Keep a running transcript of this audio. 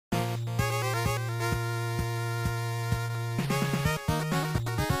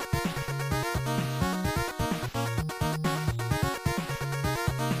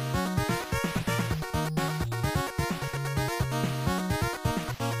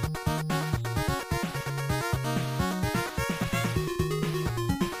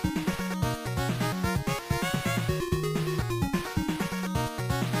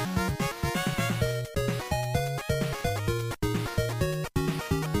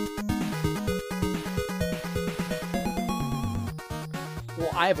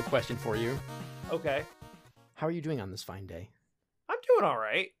I have a question for you. Okay. How are you doing on this fine day? I'm doing all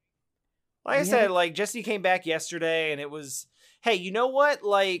right. Like I said, like Jesse came back yesterday and it was, hey, you know what?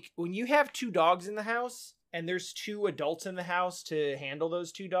 Like when you have 2 dogs in the house and there's 2 adults in the house to handle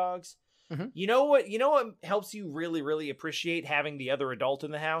those 2 dogs, you know what helps you really, really appreciate having the other adult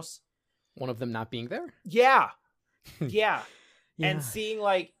in the house? One of them not being there? Yeah. Yeah. Yeah. And seeing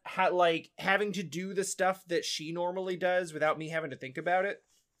like how like having to do the stuff that she normally does without me having to think about it.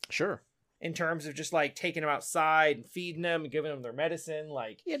 Sure. In terms of just like taking them outside and feeding them and giving them their medicine,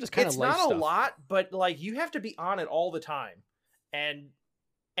 like just kind of life not stuff. a lot, but like you have to be on it all the time, and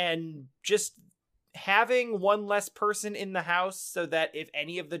just having one less person in the house so that if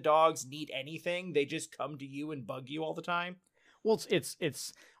any of the dogs need anything, they just come to you and bug you all the time. Well,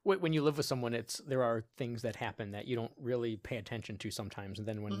 it's when you live with someone, there are things that happen that you don't really pay attention to sometimes, and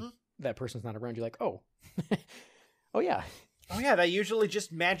then when that person's not around, you're like, oh, oh yeah. Oh yeah, that usually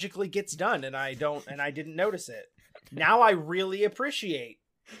just magically gets done, and I didn't notice it. Now I really appreciate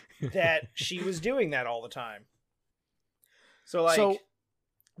that she was doing that all the time. So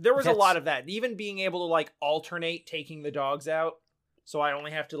there was a lot of that. Even being able to like alternate taking the dogs out, so I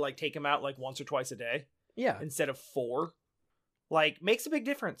only have to like take them out like once or twice a day. Yeah. Instead of 4, like makes a big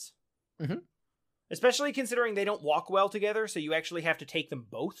difference. Mm-hmm. Especially considering they don't walk well together, so you actually have to take them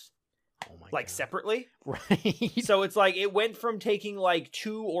both. Oh my like God. Separately. Right. So it's like it went from taking like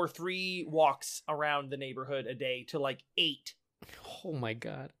 2 or 3 walks around the neighborhood a day to like 8. Oh my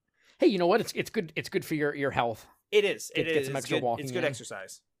God. Hey, you know what? It's good. It's good for your health. It is. Get some extra walking. It's good in.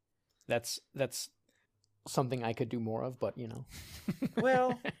 exercise. That's something I could do more of, but you know.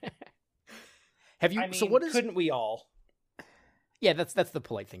 Well, have you? I mean, so what is? Couldn't we all? Yeah, that's the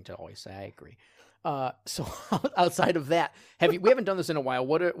polite thing to always say. I agree. So outside of that, we haven't done this in a while.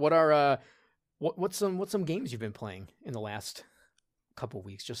 What's some games you've been playing in the last couple of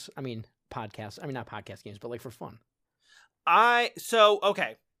weeks? Just, I mean, podcasts. I mean, not podcast games, but like for fun.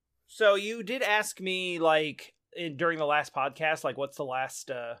 Okay. So you did ask me like during the last podcast, like what's the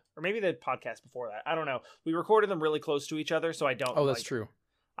last, or maybe the podcast before that. I don't know. We recorded them really close to each other, so I don't. Oh, that's true.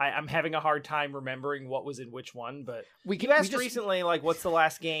 I'm having a hard time remembering what was in which one, but you asked recently, like, what's the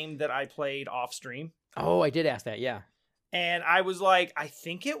last game that I played off stream? Oh, I did ask that, yeah. And I was like, I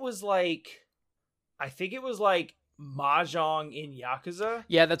think it was like Mahjong in Yakuza.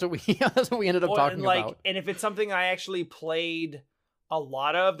 Yeah, that's what we ended up talking about. And if it's something I actually played a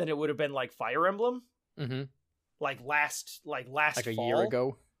lot of, then it would have been like Fire Emblem. Mm-hmm. Like last like fall. A year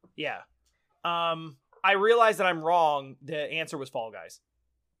ago. Yeah. I realized that I'm wrong. The answer was Fall Guys.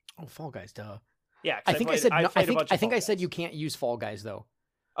 Oh, Fall Guys, duh. Yeah, I think I said you can't use Fall Guys though.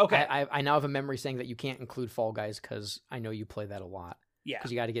 Okay. I now have a memory saying that you can't include Fall Guys because I know you play that a lot. Yeah.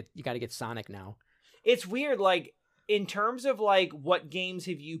 Because you got to get Sonic now. It's weird, like in terms of like what games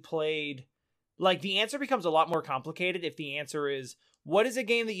have you played? Like the answer becomes a lot more complicated if the answer is what is a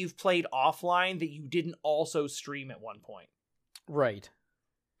game that you've played offline that you didn't also stream at one point? Right.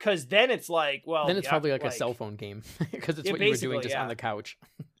 Because then it's like, well, then it's probably like a cell phone game because it's what you were doing just on the couch.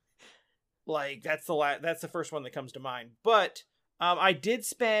 Like that's the first one that comes to mind. But I did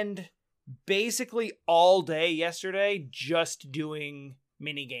spend basically all day yesterday just doing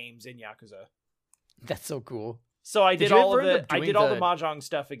mini games in Yakuza. That's so cool. So I did all the Mahjong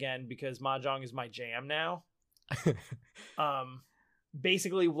stuff again because Mahjong is my jam now.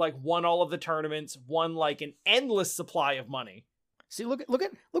 Basically like won all of the tournaments, won like an endless supply of money. See, look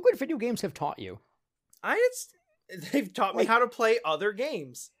what video games have taught you. They've taught me how to play other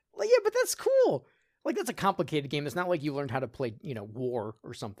games. Like, yeah, but that's cool. Like, that's a complicated game. It's not like you learned how to play, war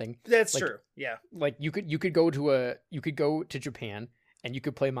or something. That's true. Yeah. Like you could go to Japan and you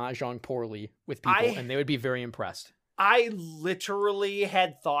could play Mahjong poorly with people and they would be very impressed. I literally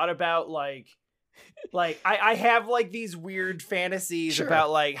had thought about like I have like these weird fantasies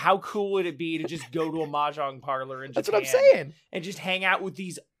about like how cool would it be to just go to a Mahjong parlor in Japan. That's what I'm saying. And just hang out with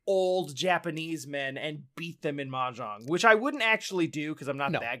these old Japanese men and beat them in Mahjong, which I wouldn't actually do because I'm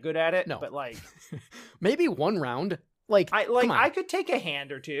not that good at it. No. But like maybe one round. I could take a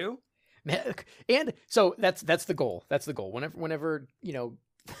hand or two. And so that's the goal. That's the goal. Whenever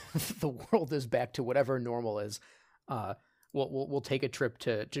the world is back to whatever normal is, we'll take a trip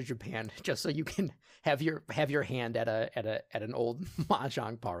to Japan just so you can have your hand at an old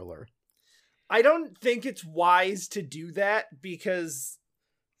Mahjong parlor. I don't think it's wise to do that because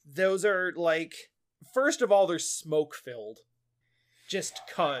those are like, first of all, they're smoke filled. Just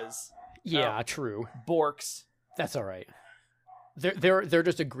cuz. Yeah, true. Borks. That's all right. They're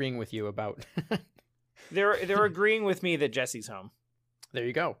just agreeing with you about. they're agreeing with me that Jesse's home. There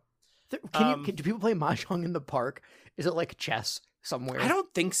you go. Do people play Mahjong in the park? Is it like chess? somewhere? I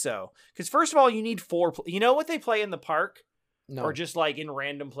don't think so. Because first of all, you need 4. You know what they play in the park? No. Or just like in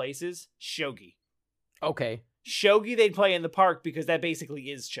random places? Shogi. Okay. Shogi they'd play in the park because that basically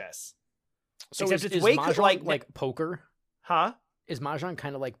is chess. So except is way Mahjong like poker? Huh? Is Mahjong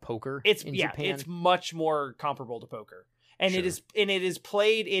kind of like poker in yeah, Japan? it's much more comparable to poker. And Sure. it is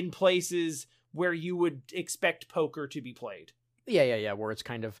played in places where you would expect poker to be played. Yeah. Where it's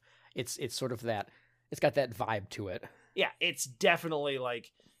kind of it's sort of that. It's got that vibe to it. Yeah, it's definitely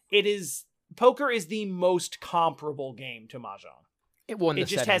like it is. Poker is the most comparable game to Mahjong. It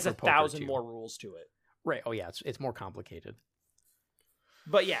just has 1,000 more rules to it. Right. Oh yeah, it's more complicated.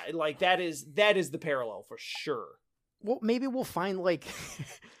 But yeah, like that is the parallel for sure. Well, maybe we'll find like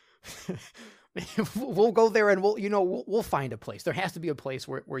we'll go there and we'll find a place. There has to be a place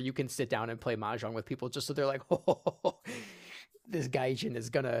where you can sit down and play Mahjong with people just so they're like, oh, this gaijin is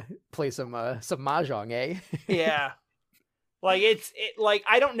gonna play some Mahjong, eh? Yeah. Like it like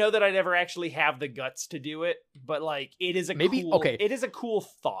I don't know that I'd ever actually have the guts to do it, but like it is a cool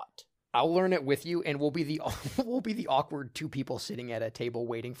thought. I'll learn it with you, and we'll be the awkward 2 people sitting at a table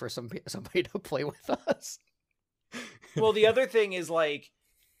waiting for somebody to play with us. Well, the other thing is like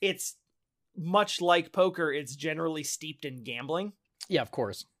it's much like poker, it's generally steeped in gambling. Yeah, of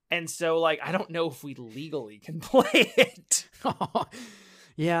course. And so like I don't know if we legally can play it.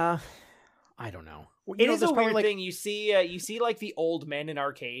 Yeah. I don't know. It is a weird thing. You see like the old men in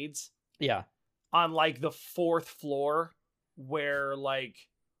arcades. Yeah. On like the 4th floor where like,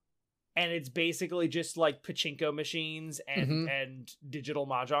 and it's basically just like pachinko machines and digital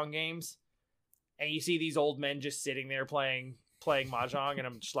Mahjong games. And you see these old men just sitting there playing Mahjong. And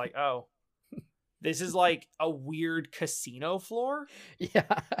I'm just like, oh, this is like a weird casino floor.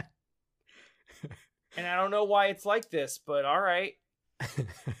 Yeah. And I don't know why it's like this, but all right.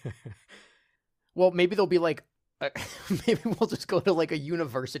 Well, maybe they'll be like, maybe we'll just go to like a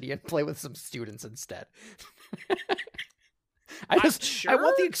university and play with some students instead. I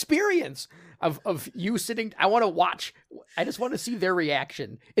want the experience of you sitting. I want to watch. I just want to see their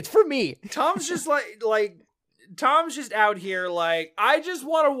reaction. It's for me. Tom's just like Tom's just out here like, I just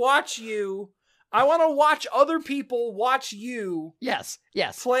want to watch you. I want to watch other people watch you. Yes.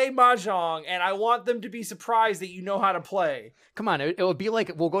 Play Mahjong, and I want them to be surprised that you know how to play. Come on, it would be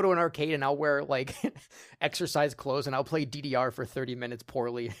like we'll go to an arcade and I'll wear like exercise clothes and I'll play DDR for 30 minutes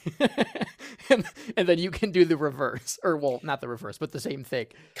poorly, and then you can do the reverse, or well, not the reverse, but the same thing.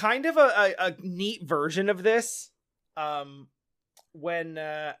 Kind of a neat version of this. When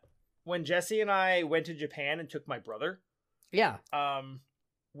Jesse and I went to Japan and took my brother. Yeah. I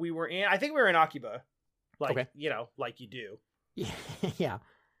think we were in Akiba, like, okay. Like you do. Yeah.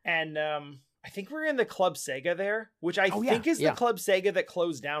 And I think we were in the Club Sega there, which I think is the Club Sega that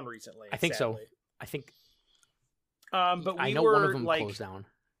closed down recently. I think sadly. so. I think. But I know one of them closed down.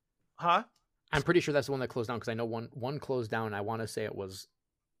 Huh? I'm pretty sure that's the one that closed down because I know one closed down. I want to say it was.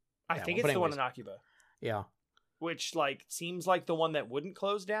 I think it's the one in Akiba. Yeah. Which seems like the one that wouldn't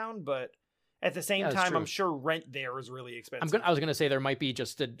close down, but. At the same time, I'm sure rent there is really expensive. I was going to say there might be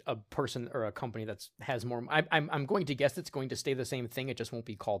just a person or a company that has more. I'm going to guess it's going to stay the same thing. It just won't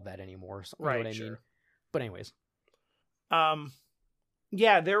be called that anymore. So, right. You know what I mean? But anyways.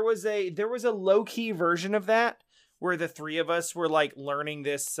 Yeah, there was a low key version of that where the 3 of us were like learning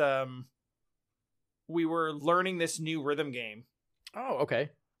this. We were learning this new rhythm game. Oh, okay.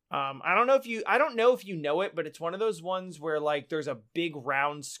 I don't know if you know it, but it's one of those ones where like there's a big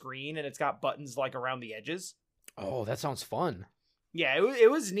round screen and it's got buttons like around the edges. Oh, that sounds fun. Yeah,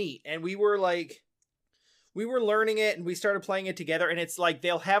 it was neat. And we were learning it and we started playing it together, and it's like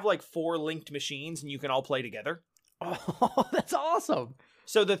they'll have like 4 linked machines and you can all play together. Oh, that's awesome.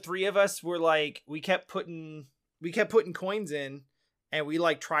 So the 3 of us were like, we kept putting coins in and we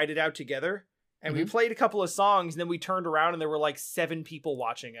like tried it out together. And we played a couple of songs, and then we turned around, and there were, like, 7 people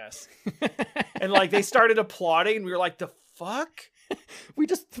watching us. And, like, they started applauding, and we were like, the fuck? We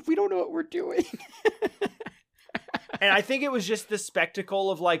don't know what we're doing. And I think it was just the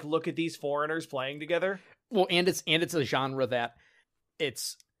spectacle of, like, look at these foreigners playing together. Well, and it's a genre that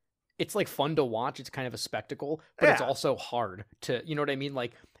it's like, fun to watch. It's kind of a spectacle, but it's also hard to, you know what I mean?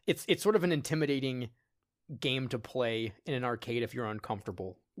 Like, it's sort of an intimidating game to play in an arcade if you're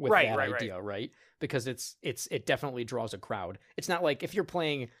uncomfortable with that idea, right? Because it definitely draws a crowd. It's not like if you're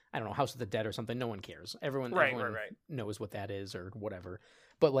playing, I don't know, House of the Dead or something, no one cares. Everyone knows what that is or whatever.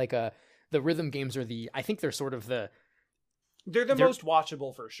 But like the rhythm games are I think they're sort of they're most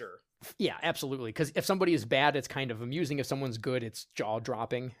watchable for sure. Yeah, absolutely. Because if somebody is bad, it's kind of amusing. If someone's good, it's jaw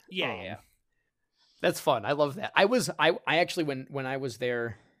dropping. Yeah. That's fun. I love that. I actually when I was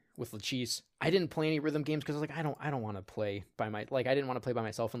there with Lachise. I didn't play any rhythm games because I was like, I don't want to play by I didn't want to play by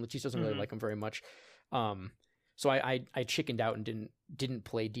myself, and Lachise doesn't really like them very much. So I chickened out and didn't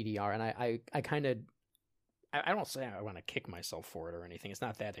play DDR, and I kind of, I don't say I want to kick myself for it or anything. It's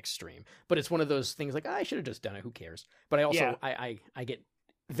not that extreme, but it's one of those things like, I should have just done it. Who cares? But I also, I get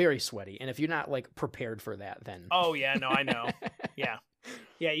very sweaty. And if you're not like prepared for that, then. Oh yeah, no, I know. Yeah.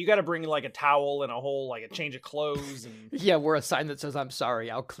 Yeah. You got to bring like a towel and like a change of clothes. And yeah. Wear a sign that says, I'm sorry,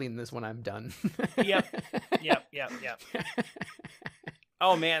 I'll clean this when I'm done. Yep.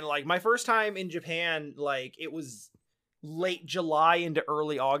 Oh man. Like my first time in Japan, like it was late July into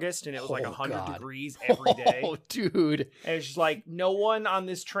early August, and it was like 100 degrees every day. Oh, dude. And it's just like, no one on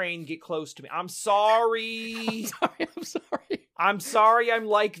this train get close to me. I'm sorry. I'm sorry I'm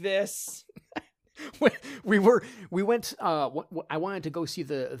like this. we went, I wanted to go see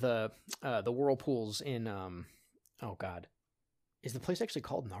the whirlpools in, oh God. Is the place actually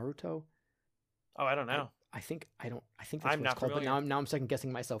called Naruto? Oh, I don't know. I think that's what it's called, but now I'm second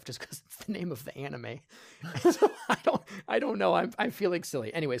guessing myself just because it's the name of the anime. So I don't know. I'm feeling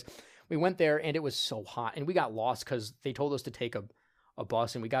silly. Anyways, we went there and it was so hot, and we got lost because they told us to take a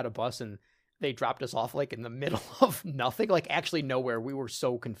bus, and we got a bus and they dropped us off like in the middle of nothing, like actually nowhere. We were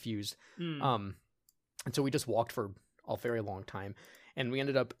so confused. And so we just walked for a very long time, and we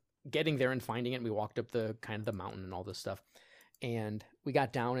ended up getting there and finding it. And we walked up the mountain and all this stuff, and we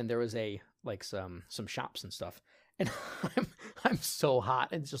got down, and there was some shops and stuff, and I'm so hot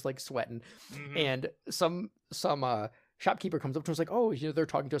and just like sweating, and some shopkeeper comes up to us like, oh, they're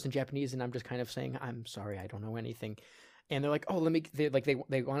talking to us in Japanese, and I'm just kind of saying, I'm sorry, I don't know anything, and they're like, oh,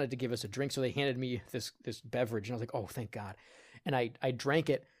 they wanted to give us a drink, so they handed me this beverage, and I was like, oh, thank God, and I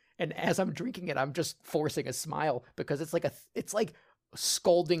drank it, and as I'm drinking it, I'm just forcing a smile because it's like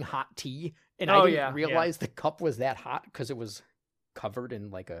scalding hot tea, and I didn't realize the cup was that hot because it was covered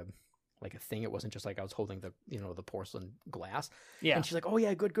in like a thing. It wasn't just like I was holding the the porcelain glass. Yeah. And she's like, oh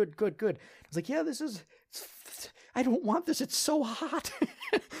yeah, good. I was like, yeah, I don't want this. It's so hot.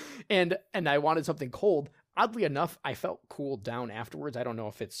 and I wanted something cold. Oddly enough, I felt cooled down afterwards. I don't know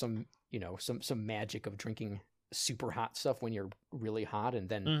if it's some magic of drinking super hot stuff when you're really hot, and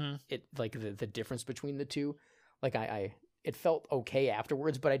then it like the difference between the two. Like it felt okay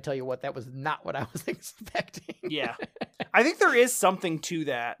afterwards, but I tell you what, that was not what I was expecting. Yeah. I think there is something to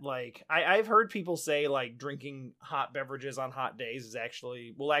that. Like I've heard people say like drinking hot beverages on hot days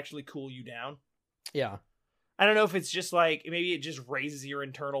will actually cool you down. Yeah. I don't know if it's just like, maybe it just raises your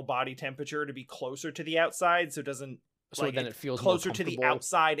internal body temperature to be closer to the outside. So it doesn't, then it feels closer to the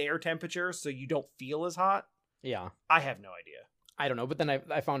outside air temperature. So you don't feel as hot. Yeah. I have no idea. I don't know. But then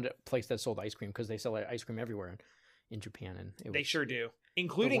I found a place that sold ice cream, because they sell ice cream everywhere in Japan, and they sure do,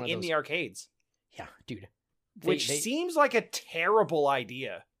 including in the arcades. Yeah, dude. Which seems like a terrible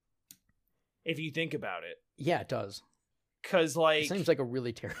idea if you think about it. Yeah, it does. Because it seems like a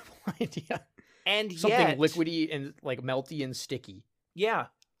really terrible idea. And something liquidy and like melty and sticky. Yeah,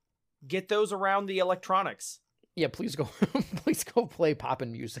 get those around the electronics. Yeah, please go play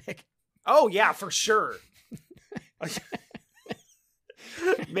poppin' music. Oh yeah, for sure.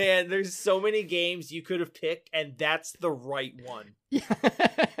 Man, there's so many games you could have picked, and that's the right one. Yeah.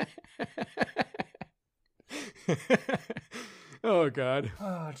 Oh God.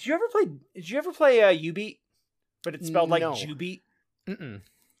 Did you ever play U-Beat? But it's spelled like Ju-Beat? Mm-mm.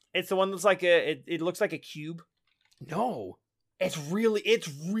 It's the one that's like it looks like a cube. No. It's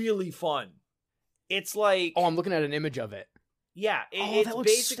really fun. It's like, oh, I'm looking at an image of it. Yeah, that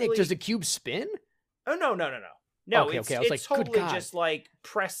looks sick. Does the cube spin? Oh no. No, okay, it's, I was it's like, totally just like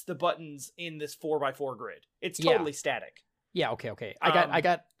press the buttons in this 4x4 grid. It's totally static. Yeah, okay. I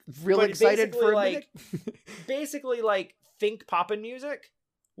got real excited for a minute. Basically, like, think poppin' music,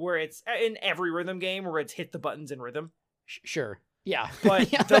 where it's in every rhythm game where it's hit the buttons in rhythm. Sure. Yeah.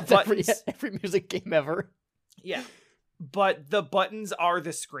 But the buttons... every music game ever. Yeah. But the buttons are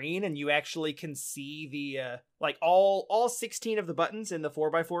the screen, and you actually can see the, like, all 16 of the buttons in the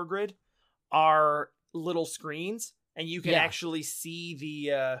 4x4 grid are little screens, and you can actually see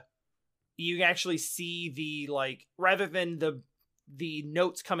the, like, rather than the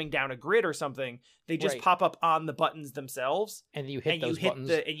notes coming down a grid or something, they just pop up on the buttons themselves, and you hit those buttons,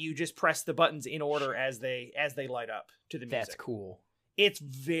 and you just press the buttons in order as they light up to the music. That's cool. It's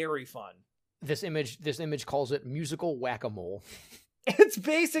very fun. This image calls it musical whack-a-mole. It's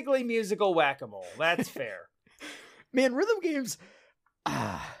basically musical whack-a-mole. That's fair. Man, rhythm games,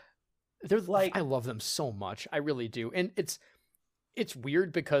 they're like, I love them so much. I really do. And it's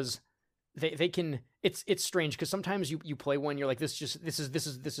weird because they can, it's strange because sometimes you play one, you're like, this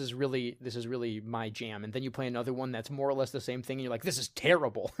is really my jam, and then you play another one that's more or less the same thing, and you're like, this is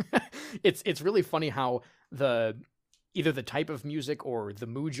terrible. It's really funny how either the type of music or the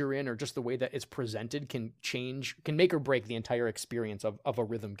mood you're in or just the way that it's presented can make or break the entire experience of a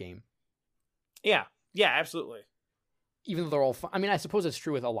rhythm game. Yeah, absolutely. Even though they're all fun. I mean, I suppose it's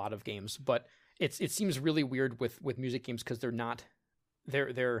true with a lot of games, but it seems really weird with music games because they're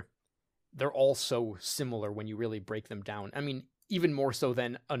all so similar when you really break them down. I mean, even more so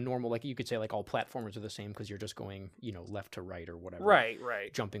than a normal, like you could say like all platformers are the same because you're just going, left to right or whatever.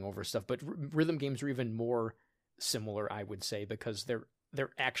 Right. Jumping over stuff. But rhythm games are even more similar, I would say, because they're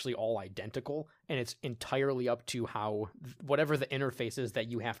actually all identical, and it's entirely up to how whatever the interface is that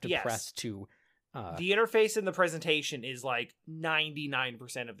you have to press to. The interface in the presentation is like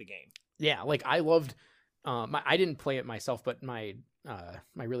 99% of the game. Yeah, like I loved. I didn't play it myself, but my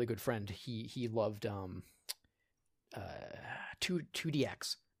really good friend, he loved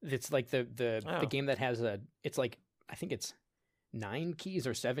 2DX. It's like the game that has it's like, I think it's 9 keys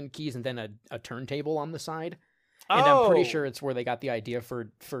or 7 keys and then a turntable on the side. And I'm pretty sure it's where they got the idea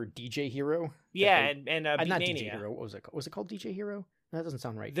for DJ Hero. Yeah, and not Beatmania. DJ Hero. What was it called? Was it called DJ Hero? That doesn't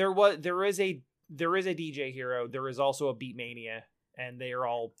sound right. There is a DJ Hero. There is also a Beatmania, and they are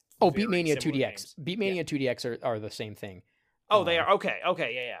all Beatmania 2DX. Games. Beatmania 2DX are the same thing. Oh, they are? Okay,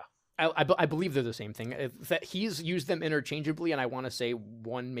 yeah. I believe they're the same thing. That he's used them interchangeably, and I want to say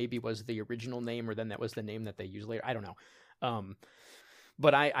one maybe was the original name, or then that was the name that they used later. I don't know.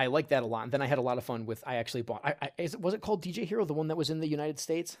 But I like that a lot. And then I had a lot of fun with. I actually bought. Was it called DJ Hero, the one that was in the United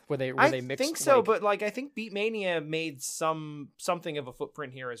States, where they mixed? I think so, but like I think Beatmania made something of a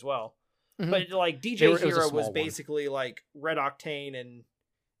footprint here as well. Mm-hmm. But like DJ Hero was basically like Red Octane and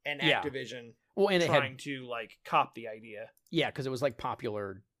Activision. Well, and trying to like cop the idea. Yeah, because it was like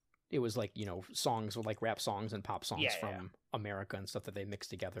popular. It was like, songs with like rap songs and pop songs from America and stuff that they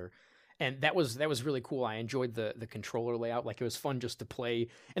mixed together. And that was really cool. I enjoyed the controller layout. Like it was fun just to play.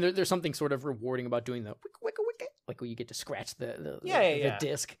 And there's something sort of rewarding about doing the wick, like when you get to scratch the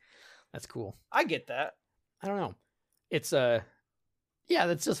disc. That's cool. I get that. I don't know. It's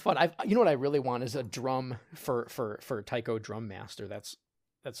that's just fun. What I really want is a drum for Taiko Drum Master. That's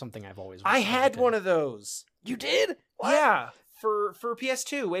something I've always wanted. I had one of those. You did? What? Yeah, for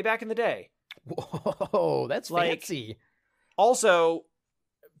PS2 way back in the day. Whoa, that's fancy. Also,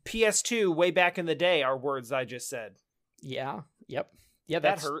 PS2 way back in the day are words I just said. Yeah. Yep. Yeah,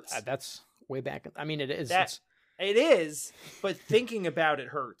 that hurts. That's way back. I mean, it is. It is, but thinking about it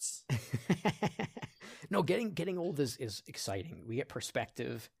hurts. No, getting old is exciting. We get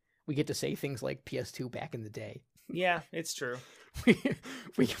perspective. We get to say things like PS2 back in the day. Yeah, it's true.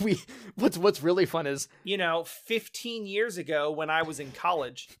 we what's really fun is 15 years ago when I was in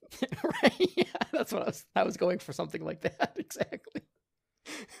college. Right. Yeah, that's what I was going for, something like that. Exactly.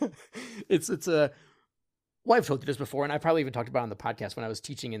 It's well, I've told you this before, and I probably even talked about it on the podcast when I was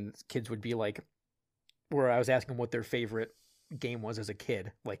teaching, and kids would be like, where I was asking what their favorite game was as a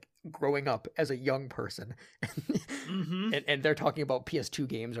kid, like growing up as a young person. Mm-hmm. and they're talking about PS2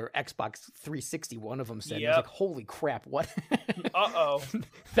 games or Xbox 360. One of them said, I was like, holy crap, what? Uh-oh.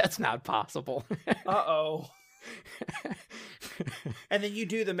 That's not possible. Uh-oh. And then you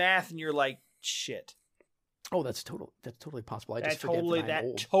do the math and you're like, shit. Oh, that's totally possible. I just forget that I'm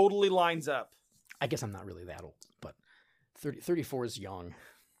old. Totally lines up. I guess I'm not really that old, but 34 is young.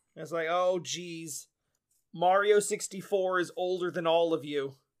 It's like, oh, geez. Mario 64 is older than all of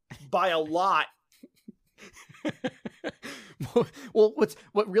you. By a lot. Well,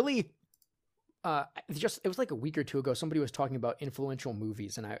 what really... it was like a week or two ago, somebody was talking about influential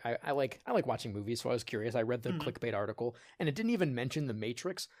movies, and I like watching movies, so I was curious. I read the clickbait article, and it didn't even mention The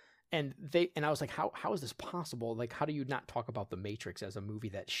Matrix. And I was like, how is this possible? Like, how do you not talk about The Matrix as a movie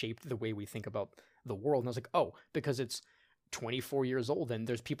that shaped the way we think about the world? And I was like, oh, because it's 24 years old and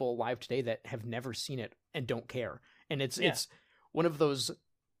there's people alive today that have never seen it and don't care. And it's one of those,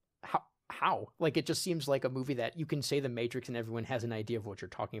 how? Like, it just seems like a movie that you can say The Matrix and everyone has an idea of what you're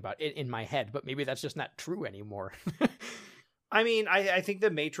talking about in my head, but maybe that's just not true anymore. I mean, I think The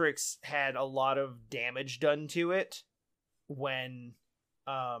Matrix had a lot of damage done to it when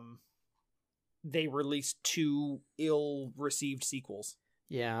they released 2 ill-received sequels.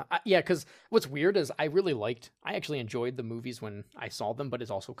 Yeah, because what's weird is I actually enjoyed the movies when I saw them, but it's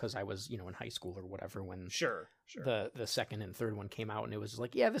also because I was, in high school or whatever when sure the second and third one came out, and it was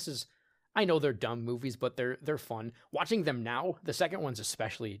like, I know they're dumb movies, but they're fun. Watching them now, the second one's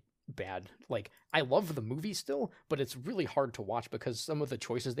especially bad. Like, I love the movie still, but it's really hard to watch because some of the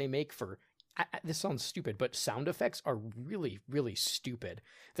choices they make for this sounds stupid, but sound effects are really, really stupid.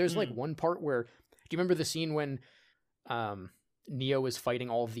 There's like one part where, do you remember the scene when Neo is fighting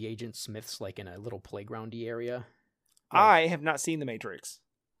all of the Agent Smiths like in a little playgroundy area? Like, I have not seen The Matrix.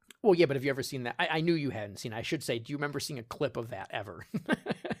 Well, yeah, but have you ever seen that? I knew you hadn't seen it. I should say, do you remember seeing a clip of that ever?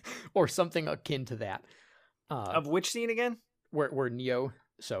 Or something akin to that? Of which scene again? Where Neo,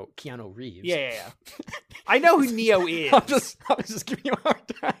 so Keanu Reeves. Yeah. I know who Neo is. I was just giving you a hard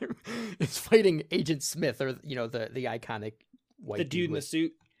time. Is fighting Agent Smith, or the iconic white the dude in the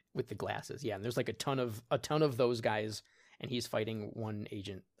suit with the glasses. Yeah, and there's like a ton of those guys, and he's fighting one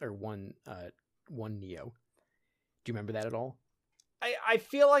agent or one Neo. Do you remember that at all? I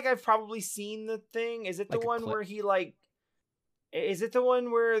feel like I've probably seen the thing. Is it the one where he like? Is it the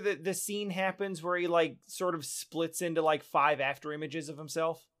one where the scene happens where he like sort of splits into like 5 after images of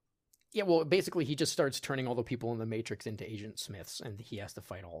himself? Yeah, well, basically he just starts turning all the people in the Matrix into Agent Smiths, and he has to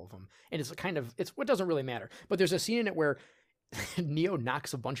fight all of them. And it's what doesn't really matter. But there's a scene in it where Neo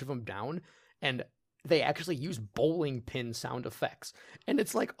knocks a bunch of them down, and they actually use bowling pin sound effects. And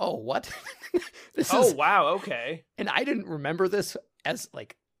it's like, oh, what? Wow, okay. And I didn't remember this as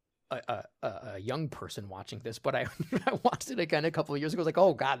like a young person watching this, but I watched it again a couple of years ago. I was like,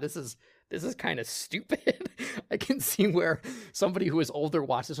 oh god, this is kind of stupid. I can see where somebody who is older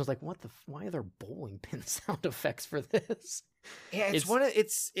watched this and was like, why are there bowling pin sound effects for this? Yeah,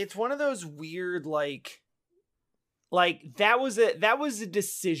 it's one of those weird like that was a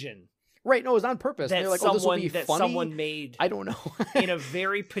decision. Right, no, it was on purpose. That, like, someone, this will be that funny. Someone made. I don't know. in a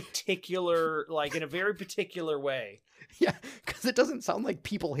very particular way. Yeah, because it doesn't sound like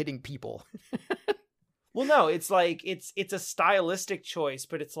people hitting people. Well, no, it's like it's a stylistic choice,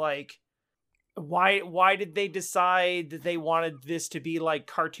 but it's like, why did they decide that they wanted this to be like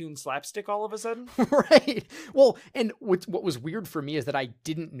cartoon slapstick all of a sudden? Right. Well, and what was weird for me is that I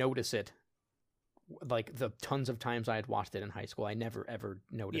didn't notice it. Like the tons of times I had watched it in high school, I never ever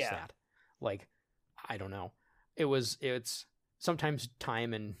noticed that. Like, I don't know. It's sometimes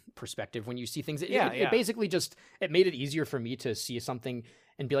time and perspective when you see things. It basically just, it made it easier for me to see something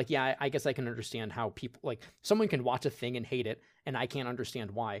and be like, yeah, I guess I can understand how people, like, someone can watch a thing and hate it, and I can't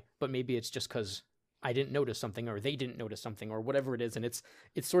understand why, but maybe it's just because I didn't notice something, or they didn't notice something, or whatever it is. And it's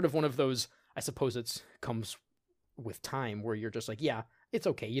sort of one of those, I suppose comes with time where you're just like, yeah, it's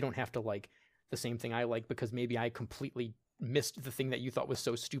okay. You don't have to like the same thing I like because maybe I completely missed the thing that you thought was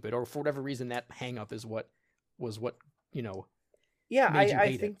so stupid, or for whatever reason that hang up is what I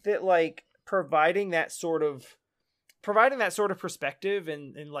think that like providing that sort of perspective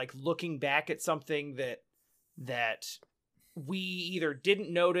and like looking back at something that we either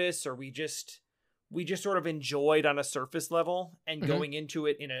didn't notice or we just sort of enjoyed on a surface level, and going into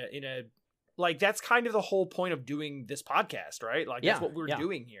it in a like, that's kind of the whole point of doing this podcast, right? Like, that's what we're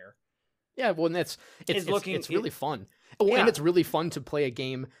doing here. Yeah, well, and it's really fun. Oh, and it's really fun to play a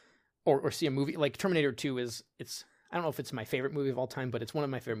game or see a movie. Like Terminator 2 it's I don't know if it's my favorite movie of all time, but it's one of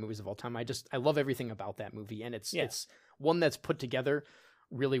my favorite movies of all time. I love everything about that movie, and it's one that's put together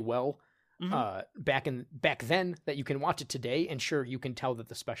really well. Back then, that you can watch it today, and sure, you can tell that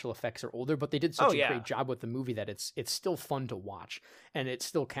the special effects are older, but they did such a great job with the movie that it's still fun to watch, and it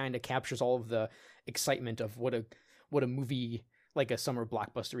still kind of captures all of the excitement of what a movie, like a summer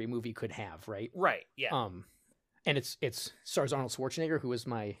blockbuster movie, could have, right? Right. Yeah. And it stars Arnold Schwarzenegger, who is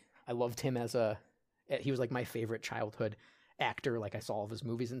I loved him he was like my favorite childhood actor. Like, I saw all of his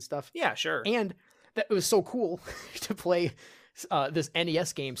movies and stuff. Yeah, sure. And that it was so cool to play this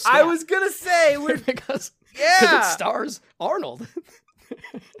NES game. S.C.A.T. I was gonna say because it stars Arnold.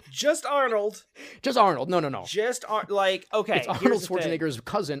 Just Arnold. Just Arnold. No. Just okay. It's Arnold Schwarzenegger's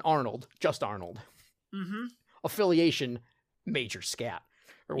cousin Arnold. Just Arnold. Mm-hmm. Affiliation Major S.C.A.T.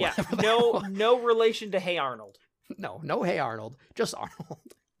 Or whatever. No relation to Hey Arnold. No Hey Arnold. Just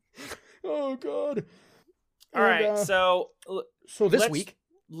Arnold. Oh god. All right. So this week,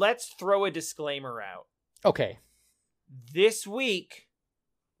 let's throw a disclaimer out. Okay. This week,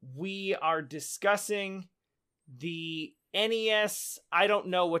 we are discussing the NES. I don't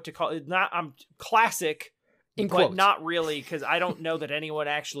know what to call it. Classic, but not really, because I don't know that anyone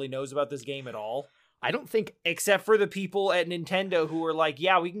actually knows about this game at all. I don't think, except for the people at Nintendo who were like,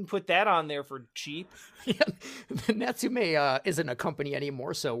 "Yeah, we can put that on there for cheap." Yeah, Natsume isn't a company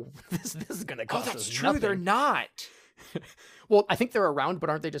anymore, so this is going to cost us true. nothing. They're not. Well, I think they're around,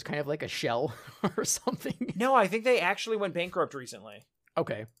 but aren't they just kind of like a shell or something? No, I think they actually went bankrupt recently.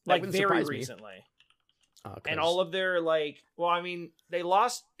 Okay, like very recently. And all of their they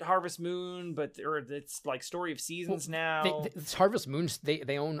lost Harvest Moon, it's like Story of Seasons now. It's Harvest Moon.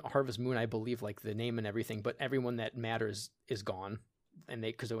 They own Harvest Moon, I believe, like the name and everything, but everyone that matters is gone. and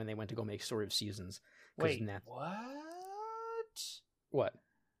because when they went to go make Sword of Seasons. Wait, what? What?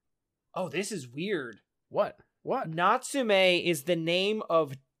 Oh, this is weird. What? Natsume is the name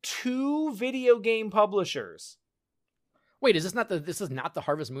of 2 video game publishers. Wait, this is not the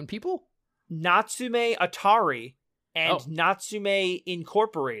Harvest Moon people? Natsume Atari and Natsume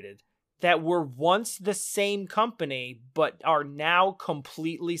Incorporated, that were once the same company but are now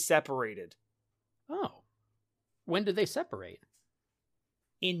completely separated. Oh. When did they separate?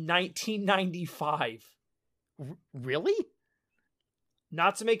 In 1995. Really?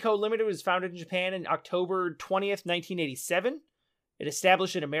 Natsume Co. Limited was founded in Japan on October 20th, 1987. It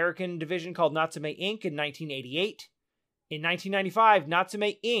established an American division called Natsume Inc. in 1988. In 1995,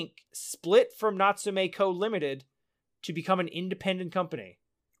 Natsume Inc. split from Natsume Co. Limited to become an independent company.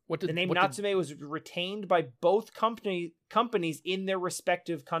 The name Natsume was retained by both companies in their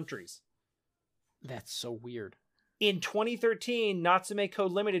respective countries. That's so weird. In 2013, Natsume Co.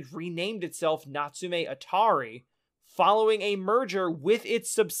 Limited renamed itself Natsume Atari, following a merger with its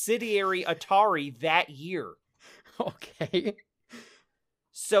subsidiary Atari that year. Okay.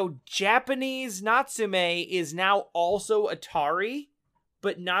 So Japanese Natsume is now also Atari,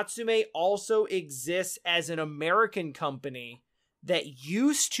 but Natsume also exists as an American company that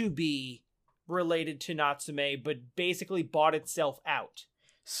used to be related to Natsume, but basically bought itself out.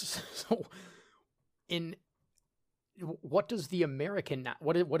 So, what does the American,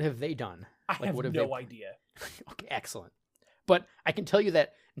 what have they done? I have no idea. Okay, excellent. But I can tell you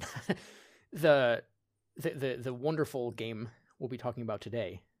that the wonderful game we'll be talking about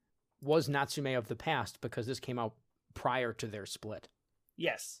today was Natsume of the past, because this came out prior to their split.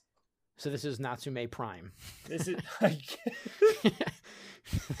 Yes. So this is Natsume Prime. This is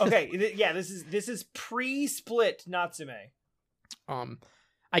okay. Yeah, this is pre-split Natsume.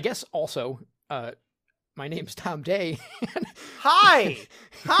 I guess also, my name's Tom Day. Hi,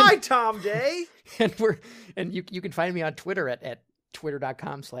 Tom Day. And you can find me on Twitter at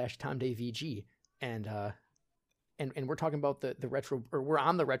twitter.com/TomDayVG, and we're talking about the retro, or we're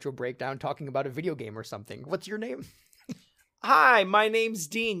on the retro breakdown talking about a video game or something. What's your name? Hi, my name's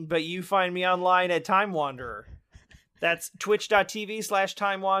Dean, but you find me online at Time Wanderer. That's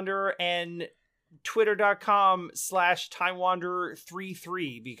twitch.tv/Time Wanderer and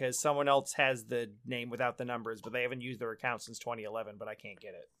twitter.com/TimeWanderer33, because someone else has the name without the numbers, but they haven't used their account since 2011, but I can't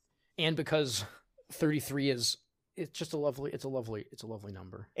get it. And because 33 it's a lovely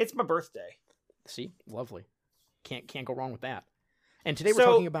number. It's my birthday. See? Lovely. Can't go wrong with that. And today we're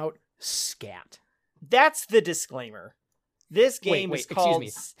talking about S.C.A.T. That's the disclaimer. This game is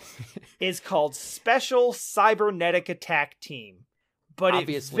called Special Cybernetic Attack Team, but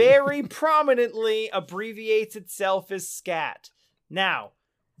obviously, it very prominently abbreviates itself as S.C.A.T. Now,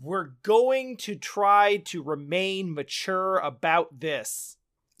 we're going to try to remain mature about this.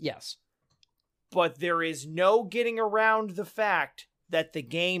 Yes. But there is no getting around the fact that the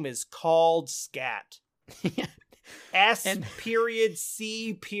game is called S.C.A.T. S.C.A.T.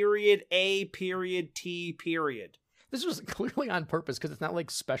 This was clearly on purpose, because it's not like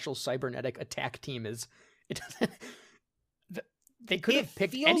Special Cybernetic Attack Team is. It doesn't. They could have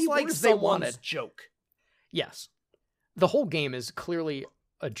picked any words they wanted. Joke. Yes, the whole game is clearly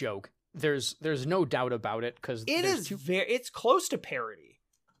a joke. There's no doubt about it, because it is it's close to parody.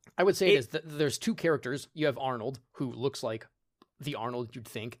 I would say there's 2 characters. You have Arnold, who looks like the Arnold you'd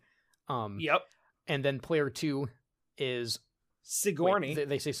think. Yep. And then player 2 is Sigourney.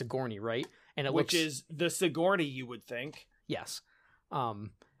 They say Sigourney, right? And which is the Sigourney you would think. Yes.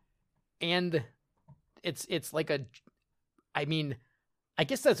 And it's like I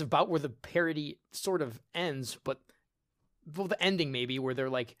guess that's about where the parody sort of ends, but the ending maybe where they're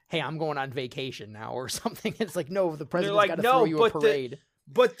like, "Hey, I'm going on vacation now," or something. It's like, no, the president's got to throw you a parade.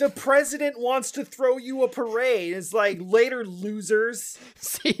 But the president wants to throw you a parade. It's like, later, losers.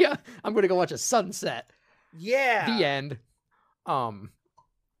 See ya. I'm going to go watch a sunset. Yeah. The end.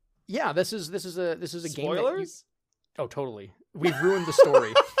 Yeah, this is a game. Spoilers? Oh, totally. We've ruined the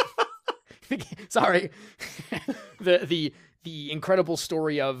story. Sorry. the incredible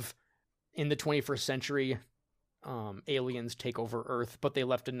story of, in the 21st century, aliens take over Earth, but they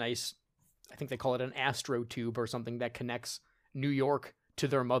left a nice, I think they call it an astro tube or something, that connects New York to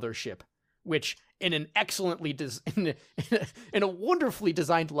their mothership, which in an excellently in a wonderfully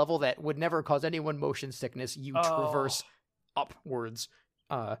designed level that would never cause anyone motion sickness, you traverse upwards.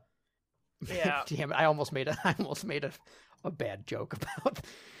 Yeah. Damn it! I almost made a bad joke about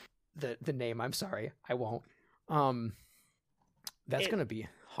the name. I'm sorry. I won't. That's gonna be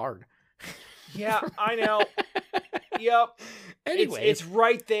hard. Yeah, I know. Yep. Anyway, it's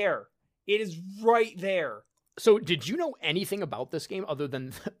right there. It is right there. So did you know anything about this game other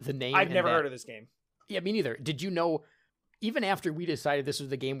than the name? I've never heard of this game. Yeah, me neither. Did you know, even after we decided this was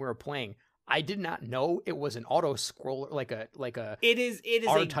the game we were playing, I did not know it was an auto scroller, like a It is a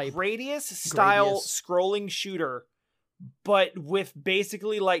Gradius style scrolling shooter, but with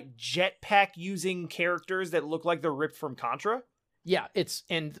basically like jetpack using characters that look like they're ripped from Contra. Yeah,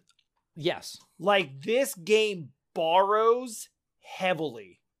 yes. Like, this game borrows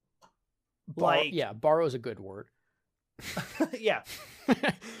heavily. Borrow is a good word. Yeah.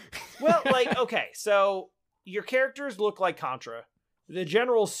 Well, like, okay, so your characters look like Contra. The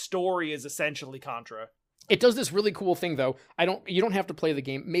general story is essentially Contra. It does this really cool thing, though. You don't have to play the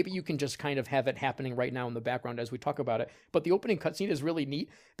game. Maybe you can just kind of have it happening right now in the background as we talk about it. But the opening cutscene is really neat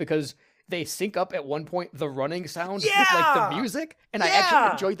because they sync up at one point the running sound with like the music, and I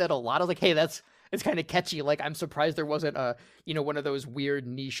actually enjoyed that a lot. I was like, hey, it's kind of catchy. Like, I'm surprised there wasn't one of those weird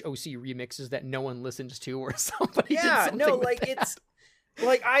niche OC remixes that no one listens to, or somebody did something with that. It's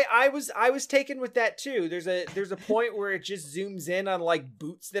like I was taken with that too. There's a point where it just zooms in on like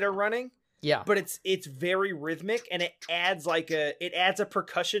boots that are running. Yeah. But it's very rhythmic, and it adds a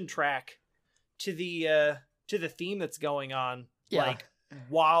percussion track to the theme that's going on. Yeah. Like,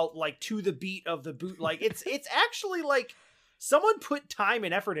 while like to the beat of the boot, like it's actually like someone put time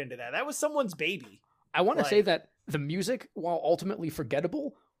and effort into that. That was someone's baby. I want to say that the music, while ultimately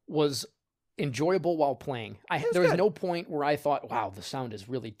forgettable, was enjoyable while playing. There was no point where I thought, wow, the sound is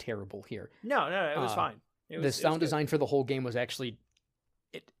really terrible here. No, it was fine. The sound design for the whole game was actually,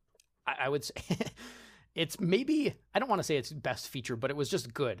 I would say, it's maybe, I don't want to say it's best feature, but it was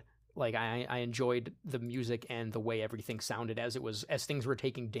just good. Like, I enjoyed the music and the way everything sounded as things were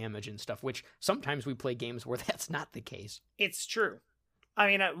taking damage and stuff, which sometimes we play games where that's not the case. It's true. I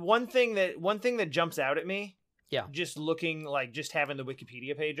mean, one thing that jumps out at me, just looking, like, just having the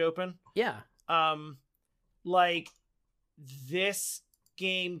Wikipedia page open. Yeah. Like, this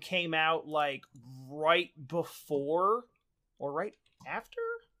game came out, like, right before or right after?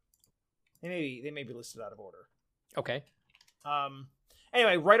 They may be listed out of order. Okay.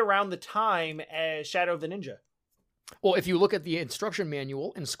 Anyway, right around the time as Shadow of the Ninja. Well, if you look at the instruction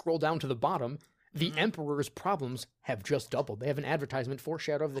manual and scroll down to the bottom, the Emperor's problems have just doubled. They have an advertisement for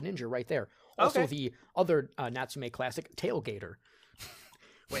Shadow of the Ninja right there. Also, the other Natsume classic, Tailgater.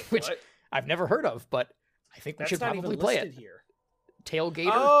 Wait, which what? I've never heard of, but I think we should probably play it. Here. Tailgater?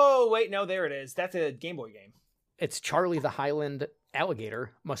 Oh, wait, no, there it is. That's a Game Boy game. It's Charlie the Highland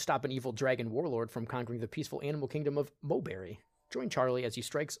Alligator must stop an evil dragon warlord from conquering the peaceful animal kingdom of Moberry. Join Charlie as he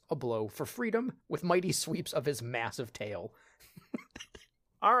strikes a blow for freedom with mighty sweeps of his massive tail.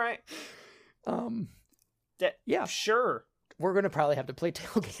 All right. Yeah. Sure. We're going to probably have to play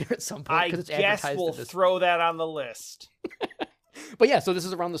Tailgater at some point. I guess we'll throw that on the list. But yeah, so this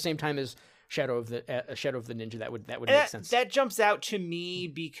is around the same time as Shadow of the Ninja. That would make sense. That jumps out to me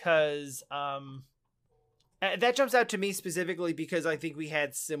because that jumps out to me specifically because I think we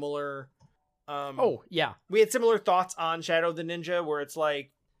had similar we had similar thoughts on Shadow of the Ninja, where it's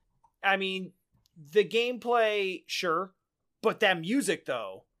like, I mean, the gameplay, sure, but that music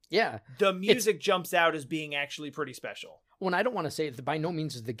though, the music jumps out as being actually pretty special. Well, I don't want to say by no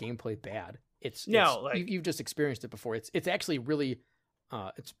means is the gameplay bad. You've just experienced it before. It's actually really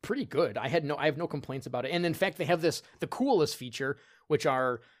it's pretty good. I have no complaints about it. And in fact, they have the coolest feature, which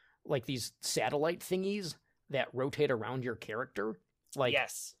are like these satellite thingies that rotate around your character. Like,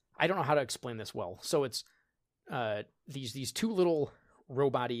 yes. I don't know how to explain this well. So it's these two little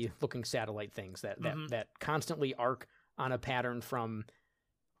robot-y looking satellite things that constantly arc on a pattern from.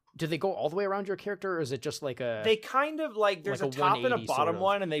 Do they go all the way around your character, or is it just like a? They kind of like there's like a top and a bottom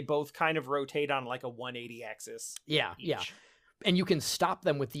one, and they both kind of rotate on like a 180 axis. Yeah, each. Yeah. And you can stop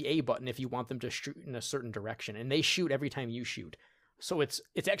them with the A button if you want them to shoot in a certain direction, and they shoot every time you shoot. So it's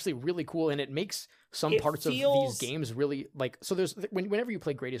actually really cool, and it makes some parts of these games really like. So there's whenever you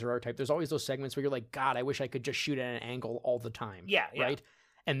play Gradius or R-Type, there's always those segments where you're like, God, I wish I could just shoot at an angle all the time. Yeah, right.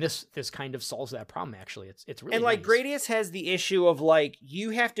 And this kind of solves that problem. Actually, it's really and like nice. Gradius has the issue of like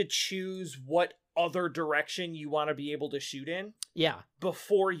you have to choose what other direction you want to be able to shoot in. Yeah.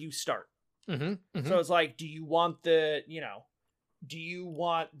 Before you start. So it's like, do you want the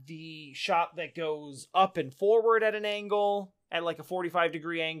shot that goes up and forward at an angle? At like a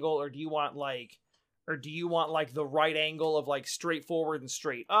 45-degree angle, or do you want like the right angle of like straight forward and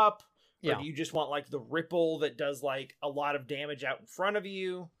straight up? Or do you just want like the ripple that does like a lot of damage out in front of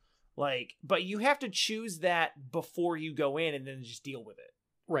you? Like, but you have to choose that before you go in and then just deal with it.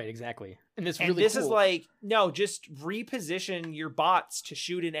 Right, exactly. And this cool. Is like, no, just reposition your bots to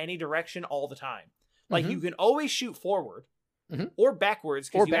shoot in any direction all the time. Like you can always shoot forward, or backwards,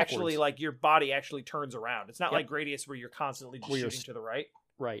 because you backwards. actually, like, your body actually turns around. It's not Yep. like Gradius where you're constantly just shooting to the right.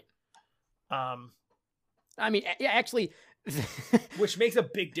 Right. I mean, yeah, actually, which makes a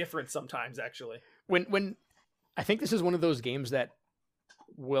big difference sometimes, actually. When I think this is one of those games that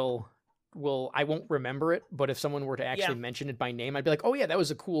I won't remember it, but if someone were to actually mention it by name, I'd be like, oh yeah, that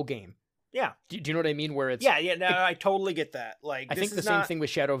was a cool game. Yeah. Do you know what I mean? Where it's I totally get that. Like, I think the same thing with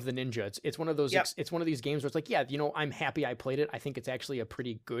Shadow of the Ninja. It's one of those. It's one of these games where it's like, yeah, I'm happy I played it. I think it's actually a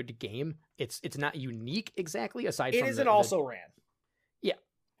pretty good game. It's not unique exactly, aside from it is an also ran. Yeah,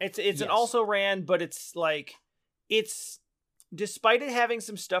 it's an also ran, but it's like despite it having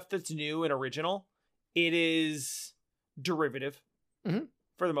some stuff that's new and original, it is derivative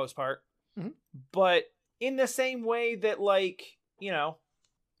for the most part. But in the same way that, like,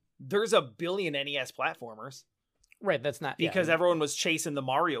 there's a billion NES platformers. Right, that's not... Because everyone was chasing the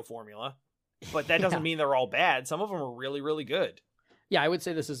Mario formula. But that doesn't mean they're all bad. Some of them are really, really good. Yeah, I would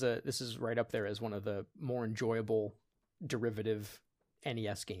say this is right up there as one of the more enjoyable derivative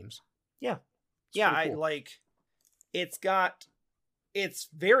NES games. Yeah. Cool. It's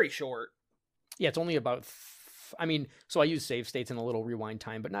very short. Yeah, it's only about... so I use save states and a little rewind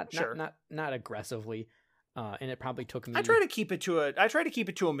time, but not aggressively. And it probably took me... I try to keep it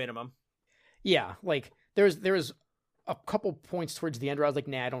to a minimum. Yeah, like there was a couple points towards the end where I was like,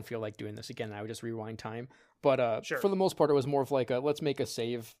 nah, I don't feel like doing this again. And I would just rewind time. But for the most part, it was more of like let's make a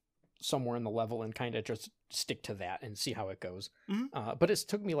save somewhere in the level and kind of just stick to that and see how it goes. But it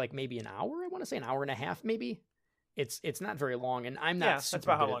took me like maybe an hour. I want to say an hour and a half, maybe. It's not very long, and I'm not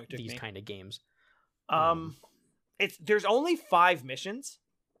super about how good long at it took these me. kind of games. There's only 5 missions.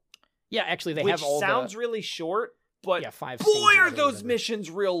 Yeah, actually, they which have all sounds really short, but 5 boy, are those missions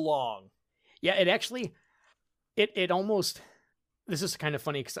real long. Yeah, it actually, it almost, this is kind of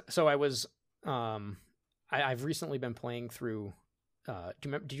funny. So I was, I've recently been playing through,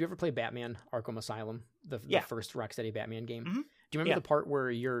 did you ever play Batman Arkham Asylum? The first Rocksteady Batman game? Do you remember the part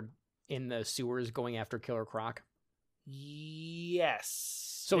where you're in the sewers going after Killer Croc? Yes.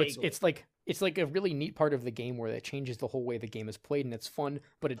 So it's like a really neat part of the game where it changes the whole way the game is played, and it's fun,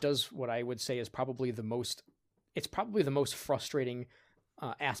 but it does what I would say is probably the most frustrating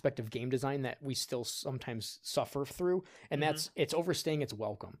aspect of game design that we still sometimes suffer through, and that's it's overstaying its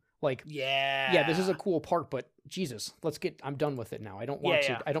welcome. Like, this is a cool part, but Jesus, I'm done with it now. I don't want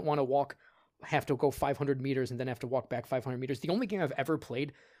I don't want to have to go 500 meters and then have to walk back 500 meters. The only game I've ever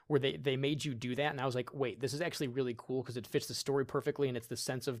played where they made you do that, and I was like, wait, this is actually really cool because it fits the story perfectly, and it's the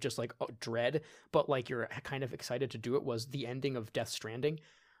sense of just like dread, but like you're kind of excited to do it, was the ending of Death Stranding,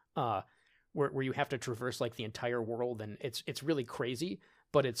 where you have to traverse like the entire world, and it's really crazy,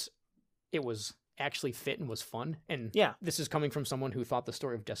 but it was actually fit and was fun. And this is coming from someone who thought the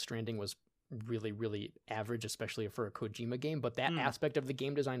story of Death Stranding was really, really average, especially for a Kojima game, but that aspect of the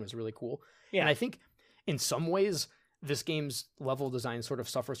game design was really cool. And I think in some ways this game's level design sort of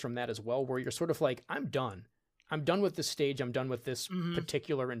suffers from that as well, where you're sort of like, I'm done with this stage, I'm done with this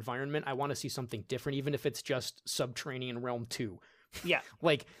particular environment, I want to see something different, even if it's just Subterranean Realm 2.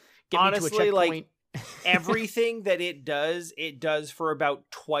 Like, get honestly, me to a checkpoint. Like, everything that it does for about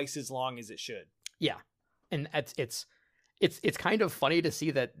twice as long as it should. Yeah. And it's kind of funny to see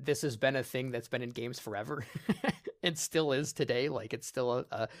that this has been a thing that's been in games forever. It still is today. Like, it's still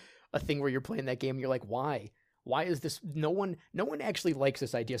a thing where you're playing that game and you're like, why is this? No one actually likes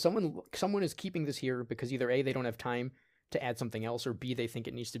this idea. Someone is keeping this here because either A, they don't have time to add something else, or B, they think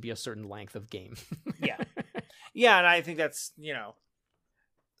it needs to be a certain length of game. Yeah. And I think that's,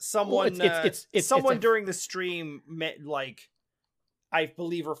 someone, someone during the stream like, I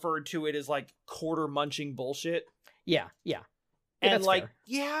believe referred to it as like quarter munching bullshit. Yeah. And like,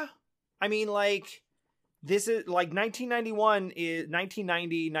 fair. I mean, like, this is like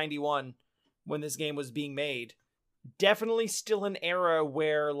 1990, 91, when this game was being made. Definitely still an era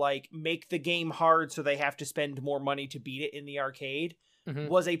where, like, make the game hard so they have to spend more money to beat it in the arcade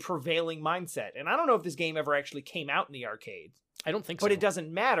was a prevailing mindset. And I don't know if this game ever actually came out in the arcade. I don't think so. But it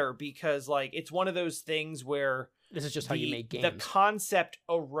doesn't matter, because, like, it's one of those things where this is just how you make games. The concept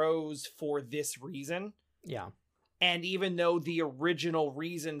arose for this reason. Yeah. And even though the original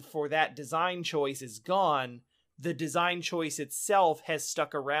reason for that design choice is gone, the design choice itself has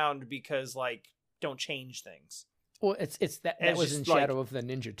stuck around because, like, don't change things. Well, it's that was in Shadow of the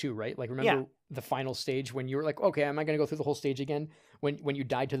Ninja too, right? Like, remember the final stage when you were like, okay, am I going to go through the whole stage again? When you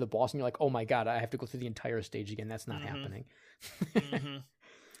died to the boss and you're like, oh my God, I have to go through the entire stage again. That's not happening.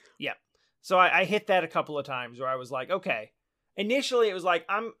 Yeah. So I hit that a couple of times where I was like, okay. Initially, it was like,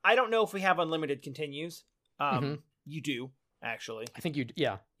 I don't know if we have unlimited continues. You do, actually. I think you,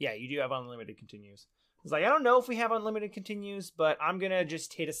 yeah. Yeah, you do have unlimited continues. It's like, I don't know if we have unlimited continues, but I'm gonna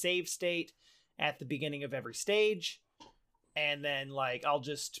just hit a save state at the beginning of every stage, and then like I'll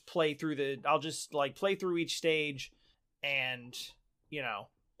just play through each stage, and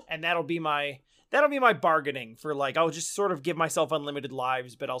and that'll be my bargaining for like, I'll just sort of give myself unlimited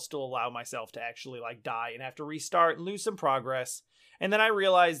lives, but I'll still allow myself to actually like die and have to restart and lose some progress. And then I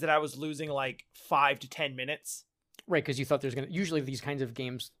realized that I was losing like 5 to 10 minutes. Right, because you thought there's usually these kinds of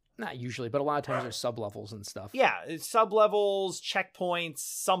games, not usually, but a lot of times there's sub-levels and stuff. Yeah, it's sub-levels, checkpoints,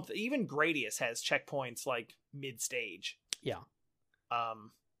 something. Even Gradius has checkpoints like mid-stage. Yeah.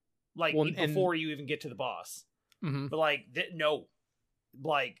 Before you even get to the boss. Mm-hmm. But like, no.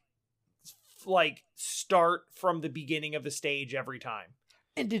 Like start from the beginning of the stage every time.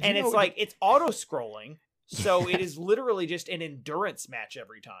 And it's like, it's auto-scrolling, so it is literally just an endurance match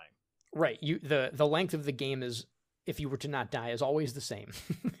every time. Right. The length of the game is, if you were to not die, is always the same.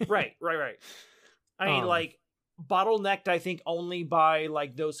 Right. I mean, like, bottlenecked, I think, only by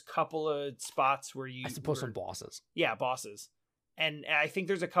like those couple of spots where I suppose some bosses. Yeah, bosses. And I think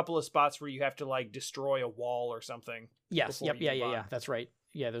there's a couple of spots where you have to like destroy a wall or something. Yes. Yep. Yeah. That's right.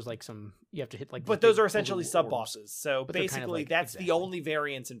 Yeah, there's like some, you have to hit like, but those are essentially sub bosses. So basically, kind of like, that's the only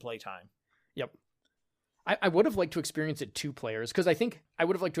variance in playtime. Yep. I would have liked to experience it 2 players, because I think I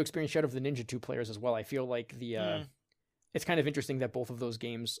would have liked to experience Shadow of the Ninja 2 players as well. I feel like it's kind of interesting that both of those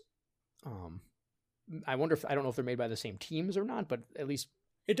games, I don't know if they're made by the same teams or not, but at least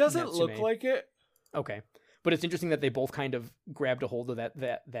it doesn't look like it. Okay. But it's interesting that they both kind of grabbed a hold of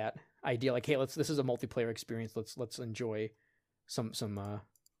that idea, like, hey, this is a multiplayer experience. Let's enjoy some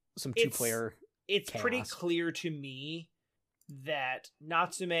 2-player. It's chaos. Pretty clear to me that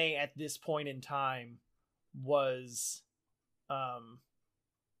Natsume at this point in time was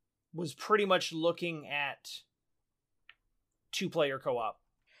pretty much looking at 2-player co-op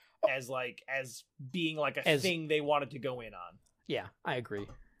as being like a thing they wanted to go in on. Yeah, I agree.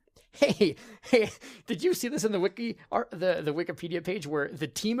 Hey, did you see this in the wiki, the Wikipedia page, where the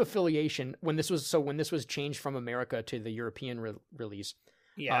team affiliation, when this was changed from America to the European release,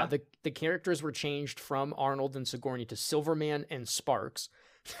 yeah, the characters were changed from Arnold and Sigourney to Silverman and Sparks.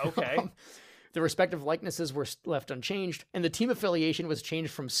 Okay. The respective likenesses were left unchanged, and the team affiliation was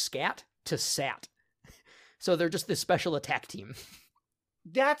changed from S.C.A.T to S.A.T. So they're just this special attack team.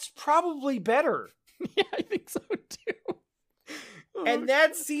 That's probably better. Yeah, I think so too. And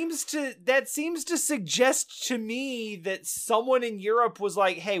that seems to suggest to me that someone in Europe was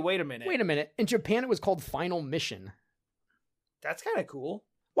like, hey, wait a minute. In Japan, it was called Final Mission. That's kind of cool.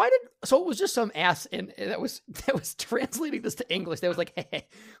 So it was just some ass and that was translating this to English. That was like, hey,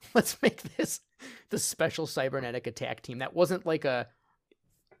 let's make this the special cybernetic attack team. That wasn't like a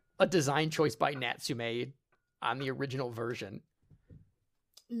design choice by Natsume on the original version.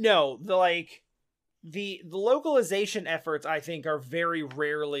 No, the localization efforts, I think, are very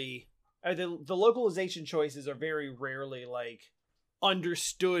rarely, the localization choices are very rarely like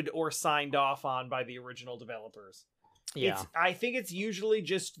understood or signed off on by the original developers. Yeah. I think it's usually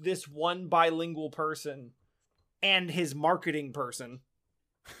just this one bilingual person and his marketing person.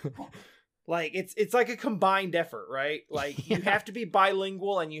 Like it's like a combined effort, right? Like you have to be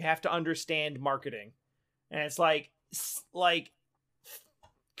bilingual and you have to understand marketing. And it's like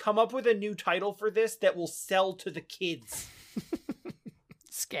come up with a new title for this that will sell to the kids.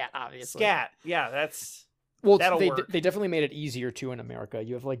 S.C.A.T, obviously. S.C.A.T, yeah, that's... Well, they definitely made it easier, too, in America.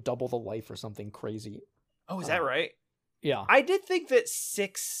 You have, like, double the life or something crazy. Oh, is that right? Yeah. I did think that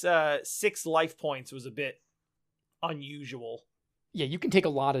six life points was a bit unusual. Yeah, you can take a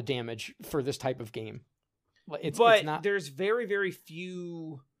lot of damage for this type of game. It's not... there's very, very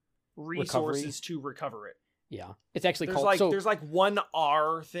few resources to recover it. Yeah, it's actually there's like one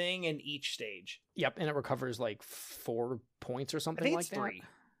R thing in each stage. Yep, and it recovers like 4 points or something. I think it's like 3.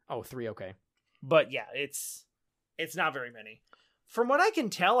 Oh, 3. Okay, but yeah, it's not very many. From what I can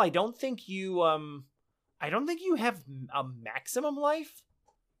tell, I don't think you have a maximum life.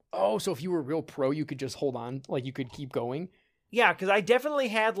 Oh, so if you were real pro, you could just hold on, like you could keep going. Yeah, because I definitely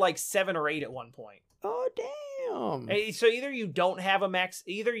had like 7 or 8 at one point. Oh damn. So either you don't have max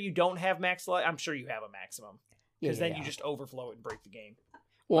life. I'm sure you have a maximum, because then you just overflow it and break the game.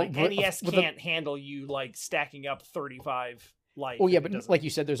 Well, like NES can't handle you like stacking up 35 life. Oh yeah, but like you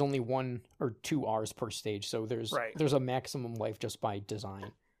said, there's only 1 or 2 R's per stage, so there's a maximum life just by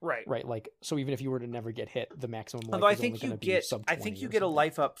design. Right. Like, so even if you were to never get hit, the maximum life. Although I think you get a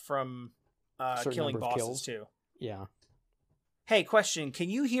life up from killing bosses too. Yeah. Hey, question: can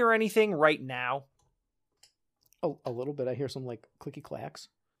you hear anything right now? A little bit. I hear some like clicky clacks.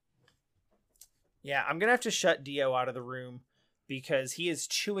 Yeah, I'm gonna have to shut Dio out of the room because he is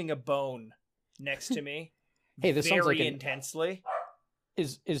chewing a bone next to me. Hey, this sounds like intensely.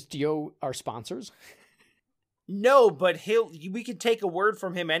 Is Dio our sponsors? No, but we could take a word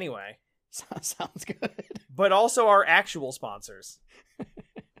from him anyway. Sounds good. But also our actual sponsors.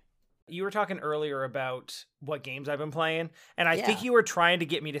 You were talking earlier about what games I've been playing, and I think you were trying to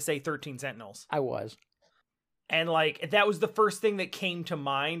get me to say 13 Sentinels. I was. And like that was the first thing that came to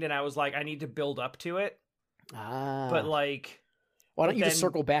mind, and I was like, I need to build up to it. But like, why don't you just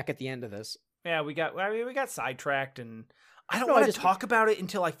circle back at the end of this? Yeah, we got sidetracked, and I don't want to talk about it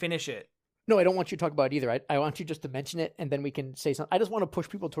until I finish it. No, I don't want you to talk about it either. I want you just to mention it, and then we can say something. I just want to push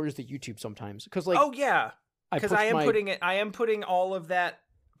people towards the YouTube sometimes, because like, oh yeah, because I am putting all of that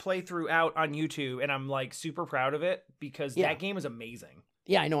playthrough out on YouTube, and I'm like super proud of it because that game is amazing.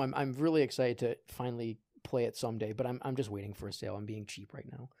 Yeah, I know. I'm really excited to finally play it someday, but I'm just waiting for a sale. I'm being cheap right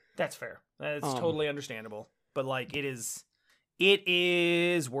now. That's fair. That's totally understandable. But like, it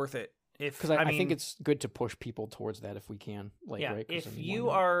is worth it. Because I think it's good to push people towards that if we can. Like, yeah, right? if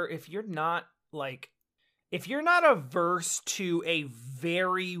you're not averse to a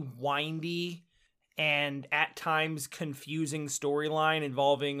very windy and at times confusing storyline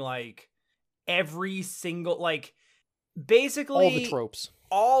involving like every single, like, basically all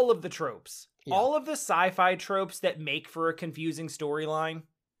the tropes, yeah. All of the sci-fi tropes that make for a confusing storyline,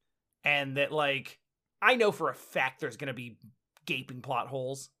 and that, like, I know for a fact there's going to be gaping plot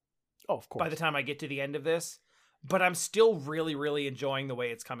holes. Oh, of course. By the time I get to the end of this, but I'm still really, really enjoying the way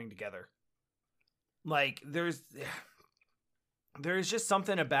it's coming together. Like, there's just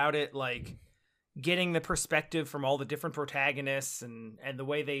something about it, like getting the perspective from all the different protagonists and the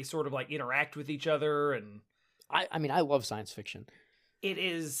way they sort of like interact with each other. And I mean, I love science fiction. It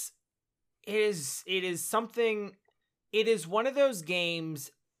is something. It is one of those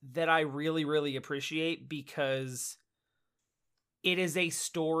games that I really, really appreciate because it is a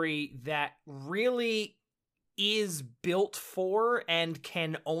story that really is built for and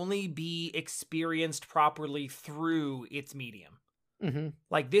can only be experienced properly through its medium. Mm-hmm.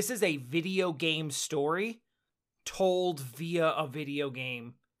 Like, this is a video game story told via a video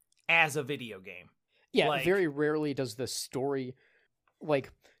game as a video game. Yeah, like, very rarely does the story,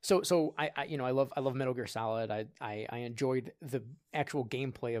 like, so I love Metal Gear Solid. I enjoyed the actual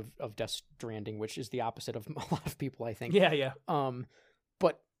gameplay of Death Stranding, which is the opposite of a lot of people, I think. Yeah.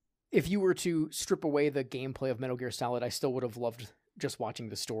 But if you were to strip away the gameplay of Metal Gear Solid, I still would have loved just watching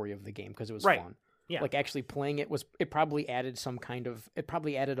the story of the game because it was fun. Yeah. Like, actually playing it probably added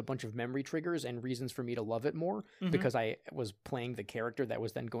a bunch of memory triggers and reasons for me to love it more because I was playing the character that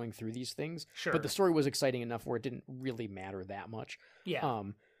was then going through these things. Sure. But the story was exciting enough where it didn't really matter that much. Yeah.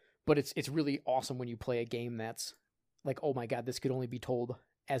 But it's really awesome when you play a game that's like, oh my God, this could only be told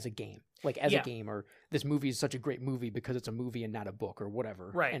as a game. Like, as a game, or this movie is such a great movie because it's a movie and not a book, or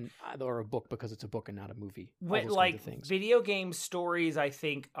whatever. Right. Or a book because it's a book and not a movie. Like, video game stories, I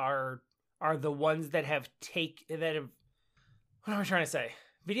think, are the ones that have what am I trying to say?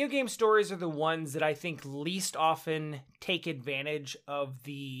 Video game stories are the ones that I think least often take advantage of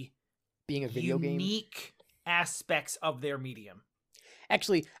the being a video game unique aspects of their medium.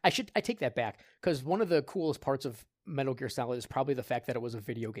 Actually, I take that back, because one of the coolest parts of Metal Gear Solid is probably the fact that it was a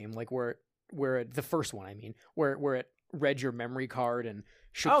video game, like where the first one, I mean, where it read your memory card and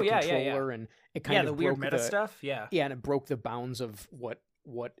shook the controller, and it kind of the weird meta stuff, yeah, and it broke the bounds of what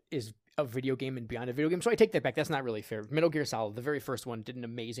is a video game and beyond a video game. So I take that back. That's not really fair. Metal Gear Solid, the very first one, did an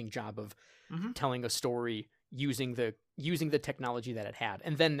amazing job of telling a story using the technology that it had,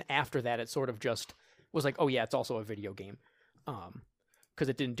 and then after that, it sort of just was like, oh yeah, it's also a video game. Because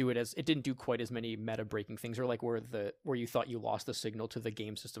it didn't do quite as many meta breaking things, or like where you thought you lost the signal to the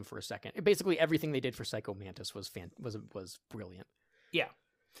game system for a second. Basically, everything they did for Psycho Mantis was brilliant.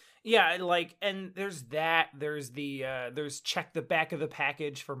 Yeah, like, and there's check the back of the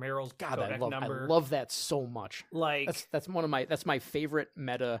package for Meryl's codec number. I love that so much. Like, that's my favorite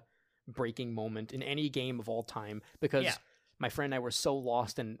meta breaking moment in any game of all time, because my friend and I were so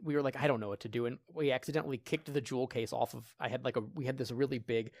lost, and we were like, I don't know what to do, and we accidentally kicked the jewel case off of. We had this really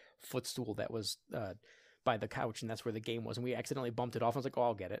big footstool that was by the couch, and that's where the game was, and we accidentally bumped it off. I was like, oh,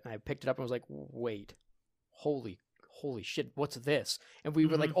 I'll get it, and I picked it up and was like, wait, holy shit, what's this? And we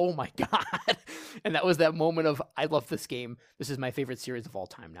were like, oh my God. And that was that moment of, I love this game. This is my favorite series of all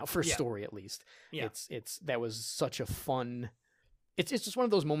time now, for story at least. Yeah. That was such a fun. It's just one of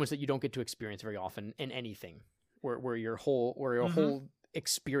those moments that you don't get to experience very often in anything, where your whole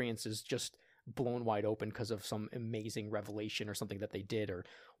experience is just blown wide open because of some amazing revelation or something that they did or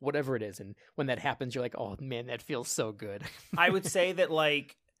whatever it is. And when that happens, you're like, oh man, that feels so good. I would say that,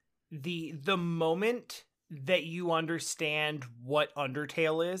 like, the moment that you understand what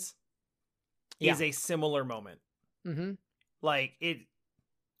Undertale is is a similar moment. Mm-hmm. Like it.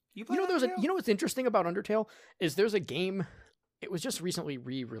 You know what's interesting about Undertale is there's a game. It was just recently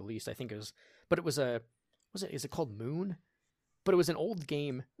re-released, I think it was, but it was is it called Moon? But it was an old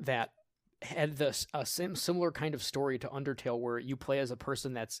game that had a similar kind of story to Undertale, where you play as a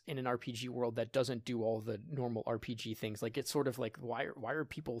person that's in an RPG world that doesn't do all the normal RPG things. Like, it's sort of like, why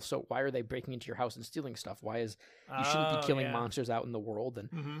are they breaking into your house and stealing stuff? You shouldn't be killing monsters out in the world,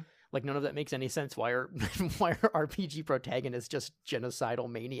 and like, none of that makes any sense. Why are RPG protagonists just genocidal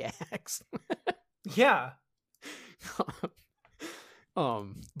maniacs? Yeah.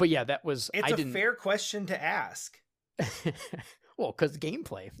 But yeah, it's a fair question to ask. Well, because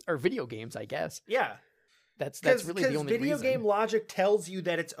gameplay or video games, I guess. Yeah, that's really the only reason. Video game logic tells you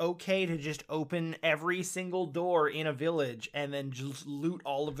that it's okay to just open every single door in a village and then just loot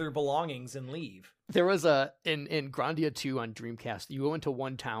all of their belongings and leave. There was in Grandia 2 on Dreamcast, you go into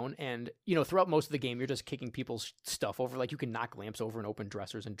one town and, throughout most of the game, you're just kicking people's stuff over. Like, you can knock lamps over and open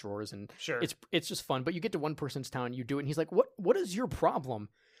dressers and drawers, and sure, it's just fun. But you get to one person's town, you do it, and he's like, "What is your problem?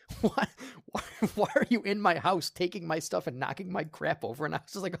 Why are you in my house taking my stuff and knocking my crap over?" And I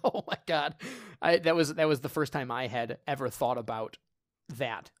was just like, "Oh my God." That was the first time I had ever thought about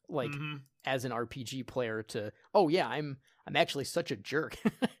that, like, as an RPG player, to, oh yeah, I'm actually such a jerk.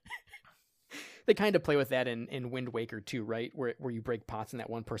 They kind of play with that in Wind Waker too, right? Where you break pots in that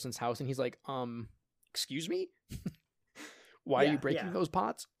one person's house, and he's like, excuse me? Why are you breaking those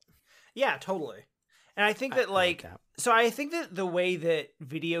pots? Yeah, totally. And I think that I think that the way that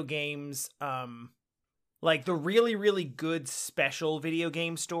video games, like the really, really good special video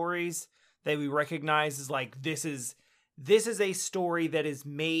game stories that we recognize as like, this is a story that is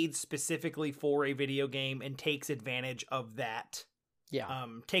made specifically for a video game and takes advantage of that. Yeah.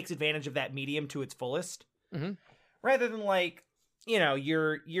 Takes advantage of that medium to its fullest. Mm-hmm. Rather than like,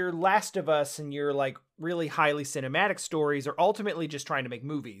 your Last of Us and your like really highly cinematic stories are ultimately just trying to make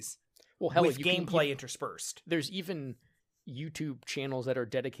movies. Well, hell, with gameplay interspersed. There's even YouTube channels that are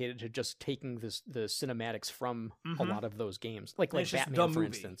dedicated to just taking the cinematics from a lot of those games. Like Batman, for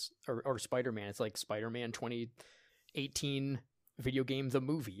instance, or Spider-Man. It's like Spider-Man 2018 video game, the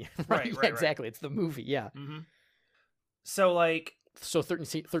movie. Right? Right. Exactly. It's the movie, yeah. Mm-hmm. So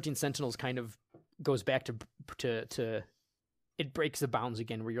 13 Sentinels kind of goes back to it breaks the bounds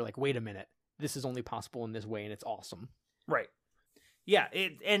again, where you're like, wait a minute, this is only possible in this way, and it's awesome. Right. Yeah,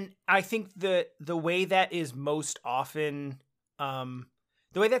 and I think the way that is most often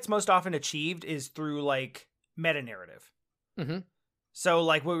achieved is through like meta narrative. Mm-hmm. So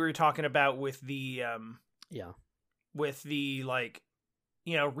like what we were talking about with the like,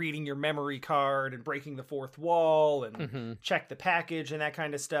 reading your memory card and breaking the fourth wall and check the package and that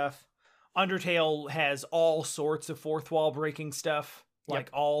kind of stuff. Undertale has all sorts of fourth wall breaking stuff,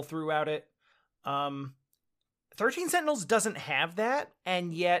 like all throughout it. 13 Sentinels doesn't have that,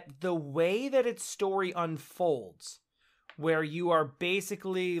 and yet the way that its story unfolds, where you are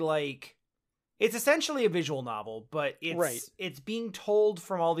basically like, it's essentially a visual novel, but it's being told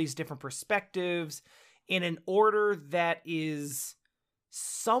from all these different perspectives in an order that is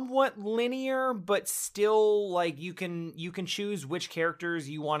somewhat linear, but still like you can choose which characters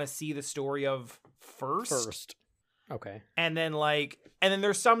you want to see the story of first. Okay. And then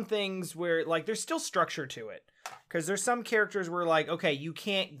there's some things where like there's still structure to it. Because there's some characters where, like, okay, you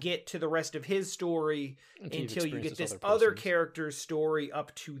can't get to the rest of his story until you get this other character's story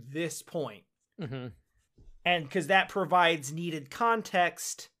up to this point. Mm-hmm. And because that provides needed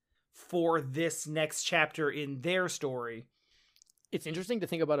context for this next chapter in their story. It's interesting to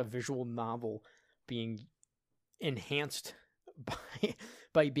think about a visual novel being enhanced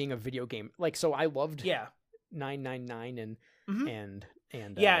by being a video game. Like, so I loved 999 and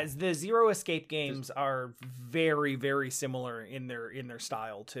the Zero Escape games are very, very similar in their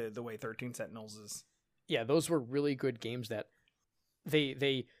style to the way 13 Sentinels is. Yeah, those were really good games that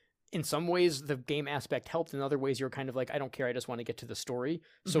they in some ways the game aspect helped. In other ways, you're kind of like, I don't care, I just want to get to the story.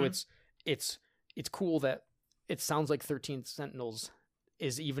 So it's cool that it sounds like 13 Sentinels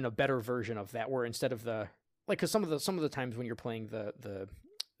is even a better version of that, where instead of the, like, because some of the times when you're playing the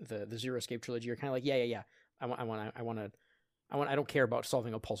Zero Escape trilogy, you're kind of like, yeah, I don't care about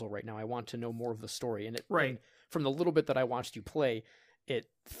solving a puzzle right now. I want to know more of the story. And and from the little bit that I watched you play, it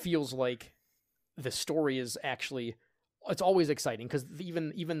feels like the story is actually, it's always exciting, because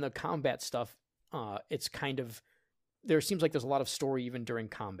even the combat stuff, it's kind of, there seems like there's a lot of story even during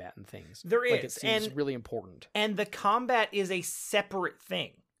combat and things. There is. Like, it seems really important. And the combat is a separate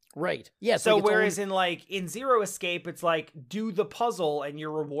thing. Right. Yeah. So like whereas in Zero Escape, it's like, do the puzzle and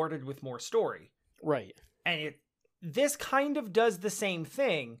you're rewarded with more story. Right. And this kind of does the same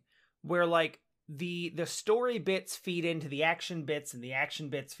thing, where like the story bits feed into the action bits, and the action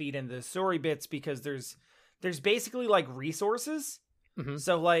bits feed into the story bits, because there's basically like resources. Mm-hmm.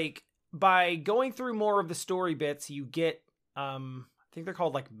 So like by going through more of the story bits, you get I think they're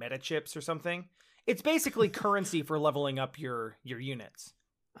called like meta chips or something. It's basically currency for leveling up your units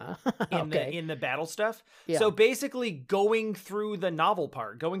in the battle stuff. Yeah. So basically going through the novel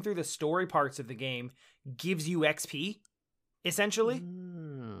part, going through the story parts of the game gives you XP essentially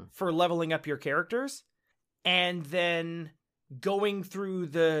for leveling up your characters. And then going through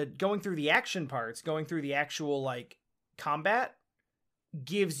the action parts, going through the actual like combat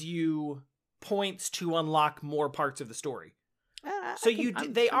gives you points to unlock more parts of the story. So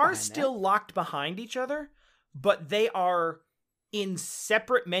they are still locked behind each other, but they are in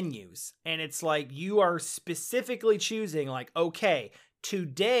separate menus. And it's like you are specifically choosing like, okay,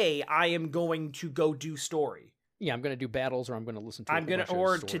 today I am going to go do story. Yeah, I'm going to do battles, or I'm going to listen to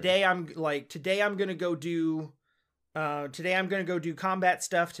today I'm going to go do combat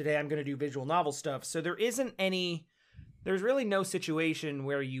stuff. Today I'm going to do visual novel stuff. So there's really no situation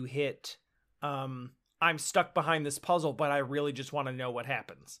where you hit I'm stuck behind this puzzle, but I really just want to know what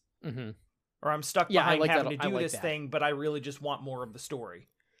happens. Mm-hmm. Or I'm stuck behind having to do this thing, but I really just want more of the story.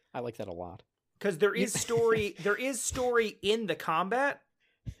 I like that a lot. Because there is story in the combat,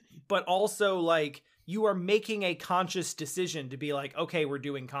 but also like you are making a conscious decision to be like, okay, we're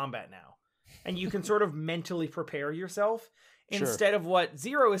doing combat now. And you can sort of mentally prepare yourself instead of what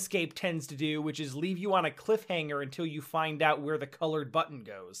Zero Escape tends to do, which is leave you on a cliffhanger until you find out where the colored button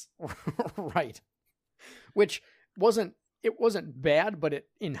goes. Right. Which wasn't bad, but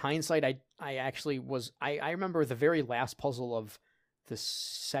in hindsight, I actually was, I remember the very last puzzle of the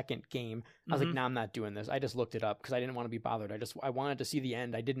second game. I was like, no, I'm not doing this. I just looked it up because I didn't want to be bothered. I wanted to see the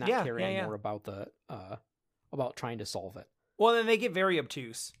end. I did not care anymore about about trying to solve it. Well, then they get very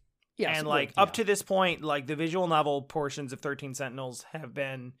obtuse. Yeah, and like up to this point, like the visual novel portions of 13 Sentinels have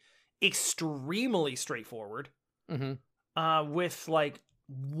been extremely straightforward, with like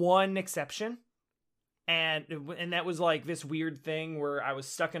one exception, and that was like this weird thing where I was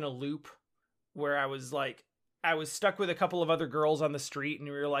stuck in a loop, where I was stuck with a couple of other girls on the street, and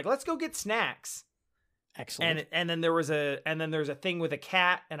we were like, let's go get snacks. Excellent. And then there's a thing with a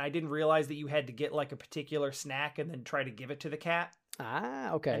cat, and I didn't realize that you had to get like a particular snack and then try to give it to the cat.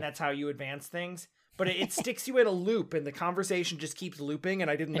 Ah, okay. And that's how you advance things. But it sticks you in a loop, and the conversation just keeps looping,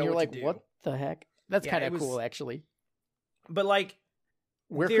 and I didn't know what to do. What the heck? That's kind of cool, actually. But like,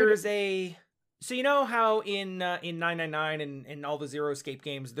 so you know how in 999 and all the Zero Escape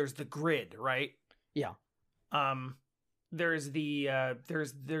games, there's the grid, right? Yeah. There's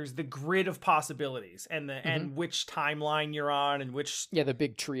the grid of possibilities, and and which timeline you're on, and which the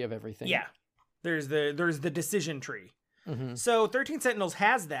big tree of everything. Yeah. There's the decision tree. Mm-hmm. So 13 Sentinels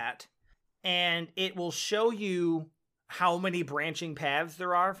has that, and it will show you how many branching paths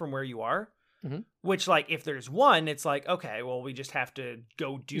there are from where you are. Mm-hmm. Which, like, if there's one, it's like, okay, well, we just have to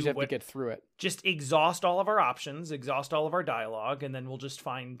go do you just have to get through it. Just exhaust all of our options, exhaust all of our dialogue, and then we'll just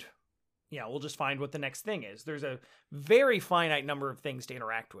find what the next thing is. There's a very finite number of things to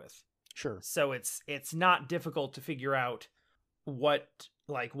interact with. Sure. So it's not difficult to figure out what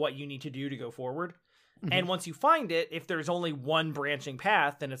you need to do to go forward. Mm-hmm. And once you find it, if there's only one branching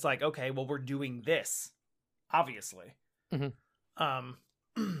path, then it's like, okay, well, we're doing this, obviously. Mm-hmm.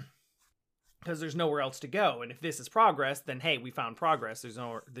 Because there's nowhere else to go. And if this is progress, then hey, we found progress.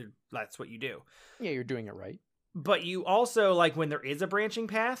 That's what you do. Yeah, you're doing it right. But you also, like, when there is a branching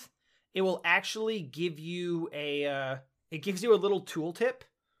path, it will actually give you a little tooltip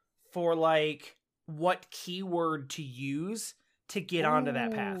for like what keyword to use to get onto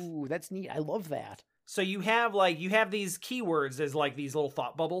that path. Ooh, that's neat. I love that. So you have these keywords as like these little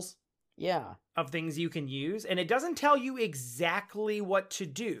thought bubbles. Yeah. Of things you can use, and it doesn't tell you exactly what to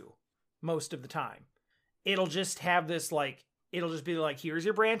do most of the time. It'll just have this like, it'll just be like, here's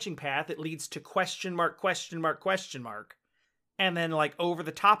your branching path. It leads to question mark, question mark, question mark. And then like over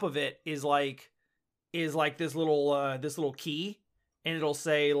the top of it is like this little key, and it'll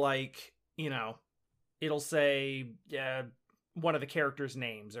say like, it'll say one of the characters'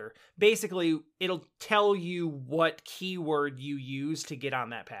 names, or basically it'll tell you what keyword you use to get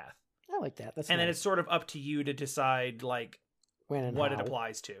on that path. I like that. That's and nice. Then it's sort of up to you to decide like when and what how it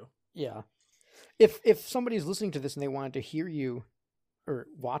applies to. Yeah. If somebody's listening to this and they wanted to hear you or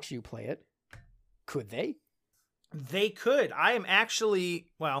watch you play it, could they? They could. I am actually,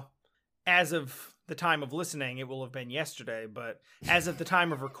 well, as of the time of listening, it will have been yesterday, but as of the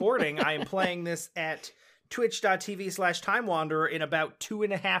time of recording, I am playing this at twitch.tv/TimeWanderer in about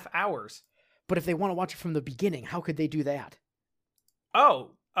 2.5 hours. But if they want to watch it from the beginning, how could they do that?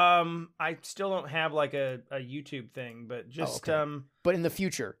 Oh, I still don't have like a YouTube thing, but just but in the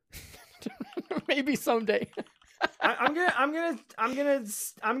future, maybe someday. I'm gonna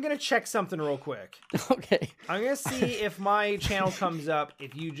check something real quick. Okay. I'm gonna see if my channel comes up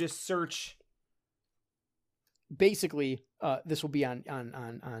if you just search. Basically, this will be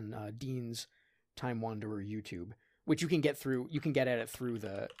on Dean's Time Wanderer YouTube, which you can get through. You can get at it through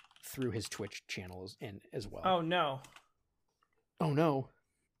his Twitch channels and as well. Oh no! Oh no!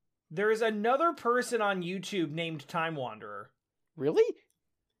 There is another person on YouTube named Time Wanderer. Really?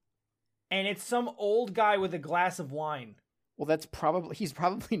 And it's some old guy with a glass of wine. Well, he's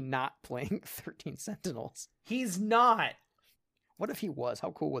probably not playing 13 Sentinels. He's not. What if he was?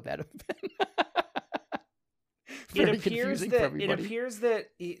 How cool would that have been? It appears that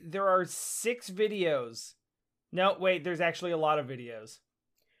there are 6 videos. No, wait, there's actually a lot of videos.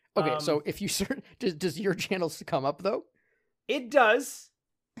 Okay, so if you search, does your channel come up though? It does,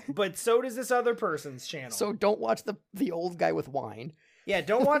 but so does this other person's channel. So don't watch the old guy with wine. Yeah,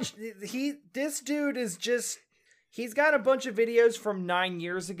 don't watch. This dude is just. He's got a bunch of videos from 9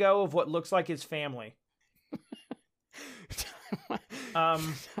 years ago of what looks like his family.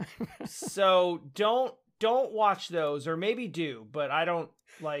 So don't watch those, or maybe do, but I don't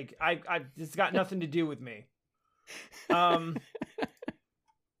like. It's got nothing to do with me.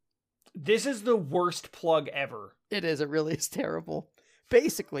 This is the worst plug ever. It is. It really is terrible.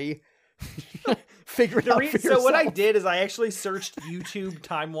 Basically, figure it out for yourself. So what I did is I actually searched YouTube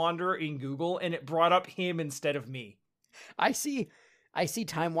Time Wanderer in Google, and it brought up him instead of me. I see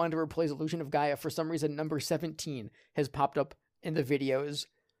Time Wanderer plays Illusion of Gaia. For some reason, number 17 has popped up in the videos.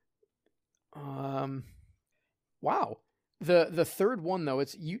 Wow. The third one though,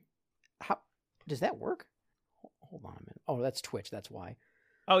 it's you. How does that work? Hold on a minute. Oh, that's Twitch. That's why.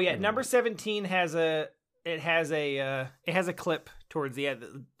 Oh yeah, number 17 has a clip towards the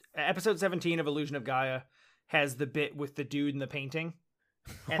end. Episode 17 of Illusion of Gaia has the bit with the dude in the painting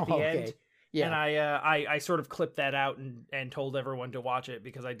at the end. Yeah. And I sort of clipped that out and told everyone to watch it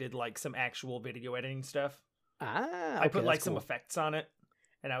because I did like some actual video editing stuff. I put like some effects on it,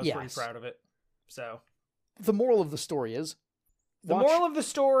 and I was pretty proud of it. So the moral of the story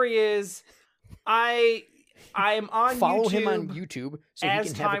is I am on follow YouTube him on YouTube so he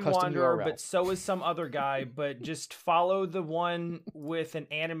can have a custom Wanderer, URL. but so is some other guy. But just follow the one with an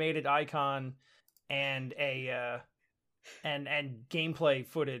animated icon and and gameplay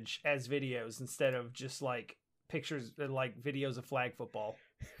footage as videos instead of just like pictures, like videos of flag football.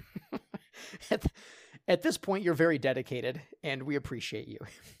 At this point, you're very dedicated, and we appreciate you.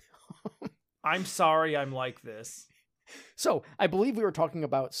 I'm sorry I'm like this. So I believe we were talking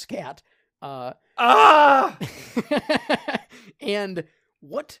about S.C.A.T. And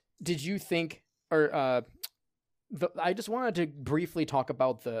what did you think? Or I just wanted to briefly talk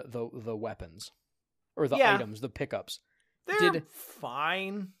about the weapons or the items, the pickups. They're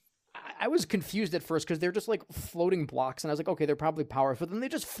fine. I was confused at first because they're just like floating blocks, and I was like, okay, they're probably powerful. But then they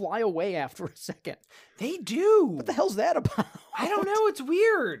just fly away after a second. They do. What the hell's that about? I don't know. It's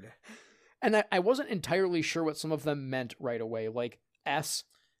weird. And I wasn't entirely sure what some of them meant right away. Like S.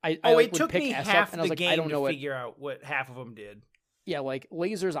 It took me half the game to figure out what half of them did. Yeah, like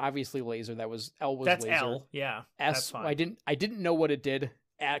laser's obviously laser. That was L was that's laser. L. Yeah. S. That's fine. I didn't know what it did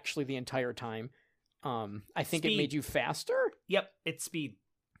actually the entire time. I think Speed. It made you faster. Yep, it's speed.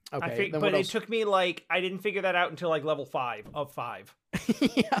 Okay, but it took me like I didn't figure that out until like level 5 of 5.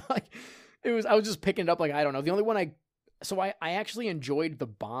 Yeah, like it was. I was just picking it up. Like I don't know. The only one I actually enjoyed the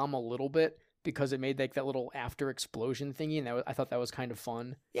bomb a little bit because it made like that little after explosion thingy, and I thought that was kind of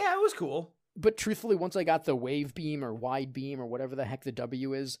fun. Yeah, it was cool. But truthfully, once I got the wave beam or wide beam or whatever the heck the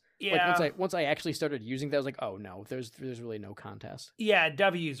W is, like once I actually started using that, I was like, oh no, there's really no contest. Yeah,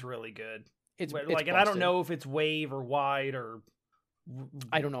 W's really good. It's like, busted. And I don't know if it's wave or wide or.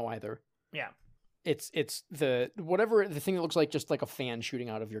 I don't know either. Yeah, it's the thing that looks like just like a fan shooting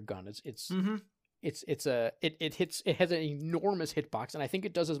out of your gun. It has an enormous hitbox, and I think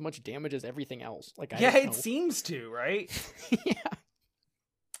it does as much damage as everything else. Like it seems to, right? Yeah,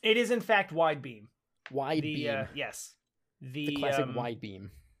 it is in fact wide beam. Wide beam, yes, the classic wide beam.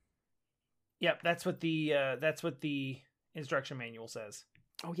 Yep, that's what the instruction manual says.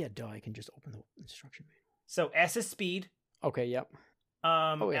 Oh yeah, duh! I can just open the instruction manual. So S is speed. Okay, yep.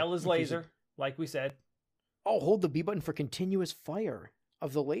 L is laser, like we said. Oh, hold the B button for continuous fire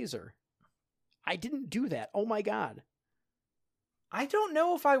of the laser. I didn't do that. Oh my god. I don't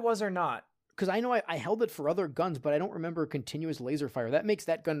know if I was or not. Because I know I held it for other guns, but I don't remember continuous laser fire. That makes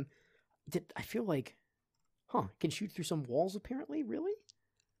that gun... I feel like... can shoot through some walls apparently? Really?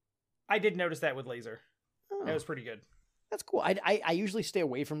 I did notice that with laser. Oh. That was pretty good. That's cool. I usually stay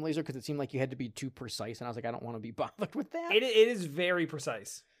away from laser because it seemed like you had to be too precise, and I was like, I don't want to be bothered with that. It is very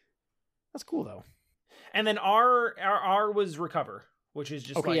precise. That's cool though. And then R was recover, which is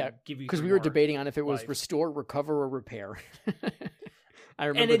just give you, because we were debating on if it was restore, recover, or repair. I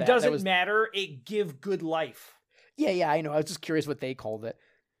remember, and it doesn't matter. It give good life. Yeah, I know. I was just curious what they called it,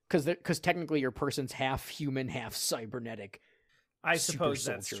 because technically your person's half human, half cybernetic. I suppose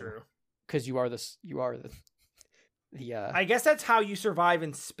that's true. Because you are the I guess that's how you survive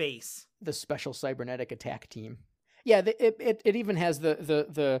in space. The special cybernetic attack team. Yeah, it even has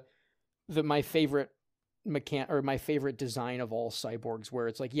the my favorite my favorite design of all cyborgs, where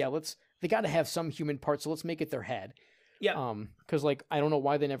it's like, they got to have some human parts, so let's make it their head. Yeah. Because like I don't know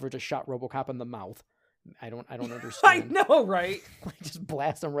why they never just shot RoboCop in the mouth. I don't understand. I know, right? Like just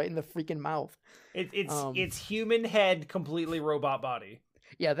blast him right in the freaking mouth. It's human head, completely robot body.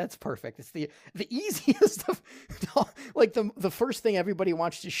 Yeah, that's perfect. It's the easiest of, like the first thing everybody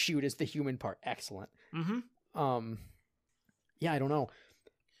wants to shoot is the human part. Excellent. Mm-hmm. Yeah, I don't know.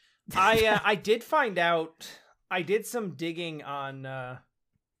 I did find out. I did some digging on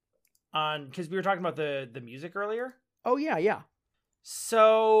because we were talking about the music earlier. Oh yeah.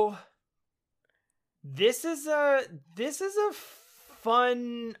 So this is a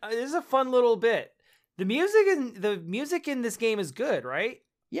fun little bit. The music in this game is good, right?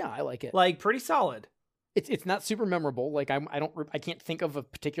 Yeah, I like it. Like pretty solid. It's not super memorable. Like I can't think of a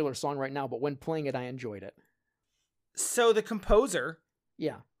particular song right now, but when playing it, I enjoyed it. So the composer,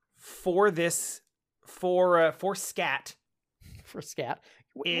 for this for S.C.A.T. For S.C.A.T.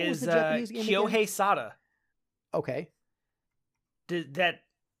 is Kyohei Sada. Okay.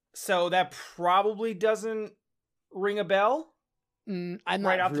 So that probably doesn't ring a bell? I'm not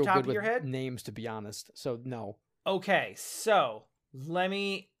right off real the top good of your with head? names, to be honest. So no. Okay, so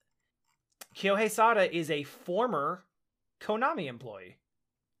Kyohei Sada is a former Konami employee.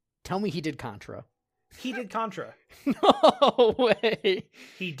 Tell me he did Contra. He did Contra. No way.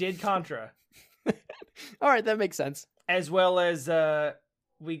 He did Contra. All right, that makes sense. As well as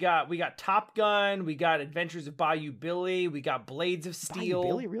we got Top Gun, we got Adventures of Bayou Billy, we got Blades of Steel.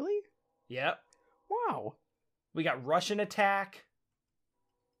 Bayou Billy, really? Yep. Wow. We got Russian Attack.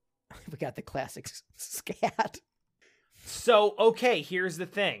 We got the classic S.C.A.T. So, okay, here's the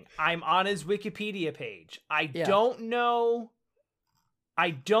thing. I'm on his Wikipedia page. I don't know.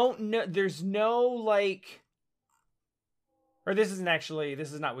 There's no, like... Or this is not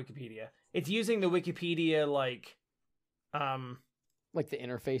Wikipedia. It's using the Wikipedia, like... Like the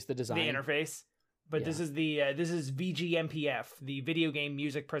interface, the design. The interface. But this is VGMPF, the Video Game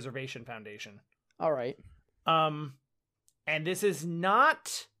Music Preservation Foundation. All right. And this is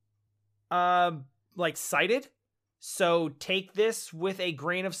not, like, cited. So take this with a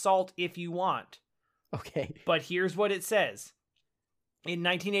grain of salt if you want. Okay. But here's what it says. In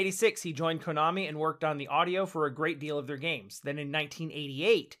 1986, he joined Konami and worked on the audio for a great deal of their games. Then in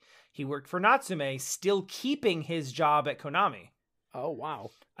 1988, he worked for Natsume, still keeping his job at Konami. Oh, wow.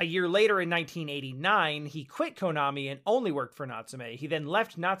 A year later, in 1989, he quit Konami and only worked for Natsume. He then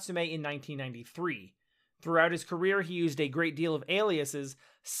left Natsume in 1993. Throughout his career, he used a great deal of aliases.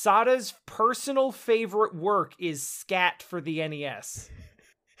 Sada's personal favorite work is S.C.A.T. for the NES.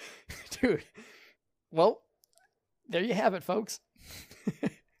 Dude. Well, there you have it, folks.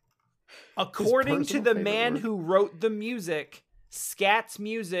 According to the man who wrote the music, S.C.A.T's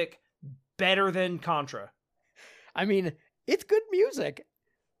music better than Contra. I mean, it's good music.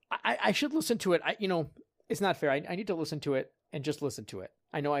 I should listen to it. It's not fair. I need to listen to it and just listen to it.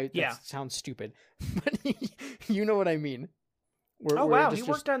 I know that sounds stupid, but you know what I mean. He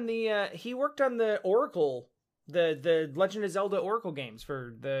worked on the Oracle, the Legend of Zelda Oracle games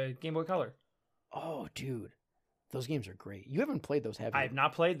for the Game Boy Color. Oh, dude, those games are great. You haven't played those, have you? I have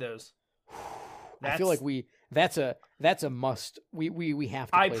not played those. I feel like that's a must. We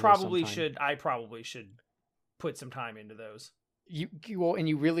have to. Play those sometime. I probably should put some time into those. You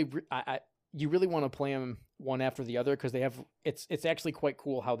really want to play them one after the other, because they have it's actually quite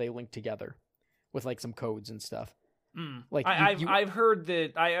cool how they link together with like some codes and stuff. Like I've heard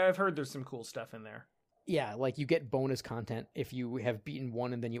there's some cool stuff in there. Yeah, like you get bonus content if you have beaten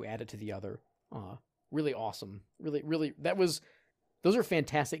one and then you add it to the other. Really awesome. Really those are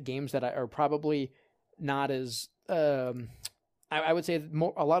fantastic games that are probably not as I would say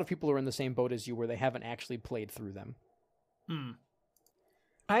a lot of people are in the same boat as you, where they haven't actually played through them.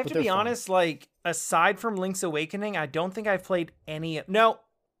 I have to be honest, like, aside from Link's Awakening, I don't think I've played any... No,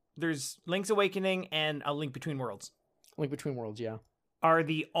 there's Link's Awakening and A Link Between Worlds. Link Between Worlds, yeah. Are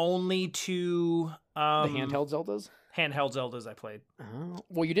the only two... the handheld Zeldas? Handheld Zeldas I played.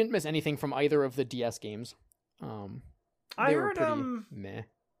 Well, you didn't miss anything from either of the DS games. I were heard pretty meh.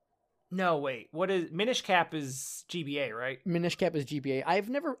 No, wait. What is Minish Cap is GBA, right? Minish Cap is GBA. I've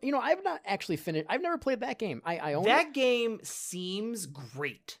not actually finished. I've never played that game. I own that it. game seems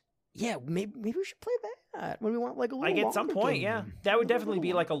great. Yeah, maybe we should play that when we want like a little. Like at some point, game. yeah, that would definitely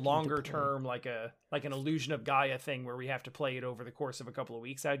be like a game longer term, like an Illusion of Gaia thing where we have to play it over the course of a couple of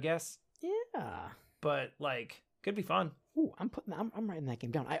weeks, I'd guess. Yeah, but like could be fun. Ooh, I'm writing that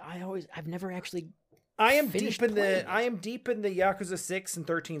game down. I've never actually. I am deep in the Yakuza 6 and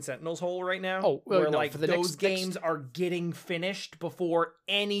 13 Sentinels hole right now. Oh, where like those games are getting finished before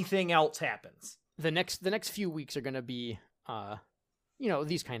anything else happens. The next few weeks are gonna be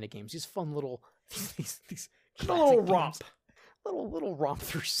these kind of games, these fun little these little romp, little romp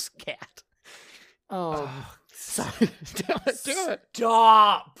through S.C.A.T. Sorry. Do it.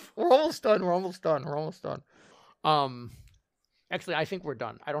 Stop. We're almost done. Actually, I think we're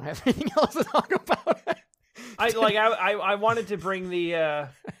done. I don't have anything else to talk about. I wanted to bring the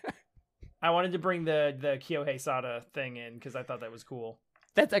the Kyohei Sada thing in because I thought that was cool.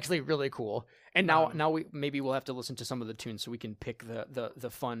 That's actually really cool. And now we'll have to listen to some of the tunes so we can pick the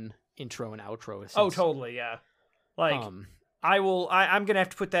fun intro and outro. Oh, totally, yeah. Like I'm gonna have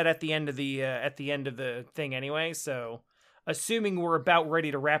to put that at the end of the thing anyway. So, assuming we're about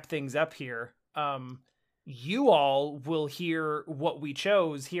ready to wrap things up here, you all will hear what we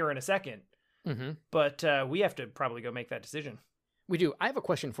chose here in a second. Mm-hmm. But we have to probably go make that decision. We do. I have a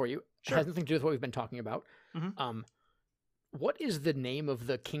question for you. Sure. It has nothing to do with what we've been talking about. Mm-hmm. What is the name of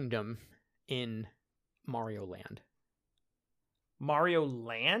the kingdom in Mario Land? Mario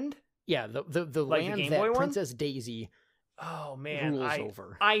Land? Yeah, the like land the Game that Boy Princess Daisy rules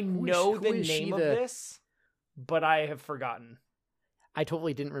over. I know the name of this, but I have forgotten. I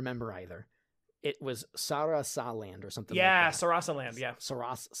totally didn't remember either. It was Sarasa Land or something like that. Yeah, Sarasa Land, yeah.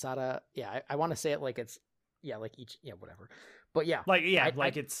 Sara, yeah, I want to say it like it's, like each, whatever. But yeah.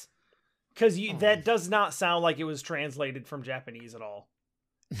 It's... Because that does not sound like it was translated from Japanese at all.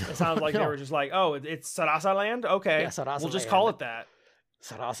 It sounds like they were just like, oh, it's Sarasa Land? Okay, Sarasa we'll just Land. call it that.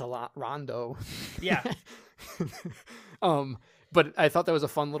 Sarasa Rondo. Yeah. But I thought that was a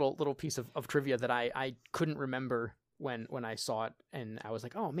fun little piece of trivia that I couldn't remember when I saw it, and I was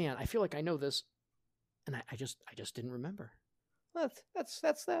like, oh man, I feel like I know this, and I just didn't remember. That's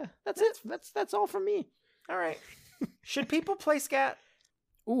it. That's all from me. All right. Should people play S.C.A.T?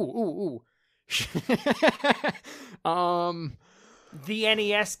 Ooh. The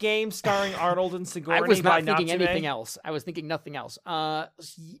NES game starring Arnold and Sigourney. I was not by thinking Natsume. anything else. I was thinking nothing else. I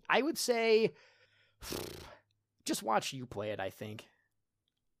would say just watch you play it. I think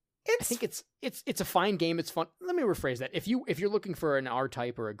it's a fine game. It's fun. Let me rephrase that. If you're looking for an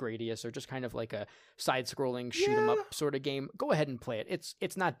R-Type or a Gradius or just kind of like a side-scrolling shoot 'em up sort of game, go ahead and play it.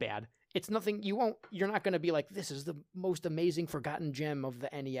 It's not bad. It's nothing. You're not going to be like, this is the most amazing forgotten gem of the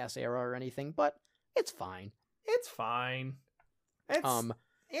NES era or anything. But it's fine. It's fine.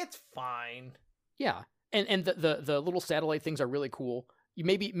 It's fine. Yeah, and the little satellite things are really cool. You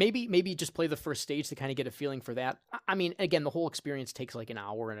maybe just play the first stage to kind of get a feeling for that. I mean, again, the whole experience takes like an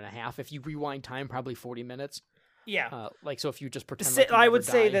hour and a half. If you rewind time, probably 40 minutes. Yeah. So if you just pretend, like I would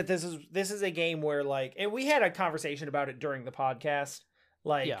say that this is a game where and we had a conversation about it during the podcast.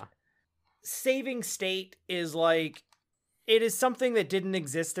 Saving state is it is something that didn't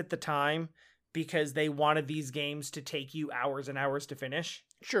exist at the time because they wanted these games to take you hours and hours to finish.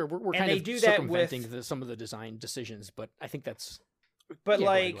 Sure, we're kind of circumventing some of the design decisions, but I think that's. But go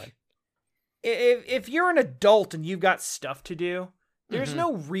ahead. If you're an adult and you've got stuff to do, there's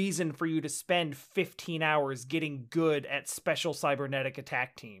no reason for you to spend 15 hours getting good at special cybernetic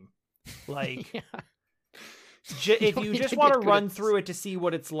attack team. If you just want to run through it to see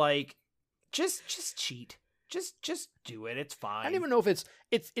what it's like, just cheat. Just do it. It's fine. I don't even know if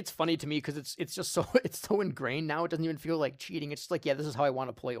it's funny to me because it's just so ingrained now. It doesn't even feel like cheating. It's just like, this is how I want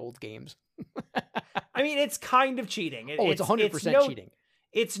to play old games. I mean, it's kind of cheating. It's 100% cheating.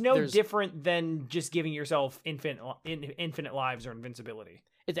 It's different than just giving yourself infinite lives or invincibility.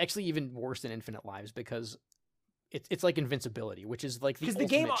 It's actually even worse than infinite lives because it's like invincibility, which is like the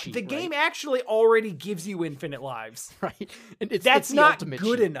game. Cheat, the game actually already gives you infinite lives, right? And that's not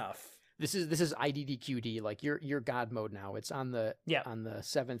good enough. This is IDDQD, like your God mode now. It's on the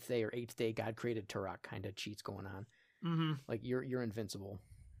 7th day or 8th day God created Turok kind of cheats going on. Mm-hmm. Like you're invincible.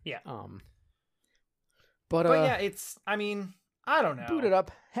 Yeah. But yeah, I don't know. Boot it up,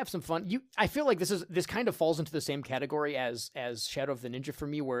 have some fun. I feel like this kind of falls into the same category as Shadow of the Ninja for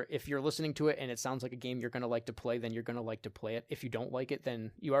me, where if you're listening to it and it sounds like a game you're gonna like to play, then you're gonna like to play it. If you don't like it,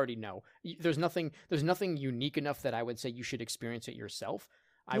 then you already know. There's nothing unique enough that I would say you should experience it yourself.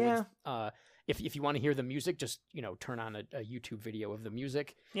 I would if you want to hear the music, just turn on a YouTube video of the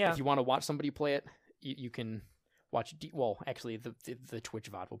music. Yeah. If you want to watch somebody play it, you can watch. Actually, the Twitch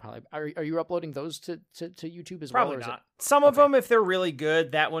VOD will probably. Are you uploading those to YouTube as probably well? Probably not. Some of them, if they're really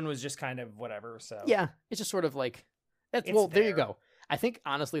good, that one was just kind of whatever. So yeah, it's just sort of like that's. Well, there you go. I think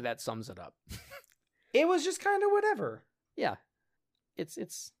honestly that sums it up. It was just kind of whatever. Yeah, it's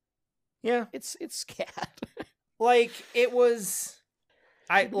S.C.A.T. Like it was.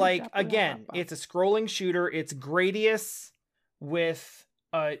 Again, it's a scrolling shooter. It's Gradius with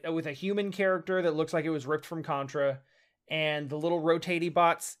a human character that looks like it was ripped from Contra, and the little rotating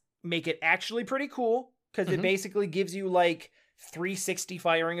bots make it actually pretty cool because it basically gives you like 360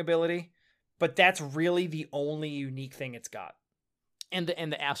 firing ability, but that's really the only unique thing it's got. And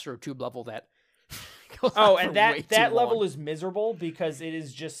the Astro Tube level that. And that level is miserable because it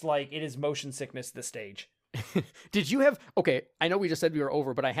is just like it is motion sickness. The stage. Did you have I know we just said we were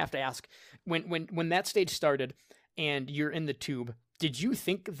over, but I have to ask when that stage started and you're in the tube, did you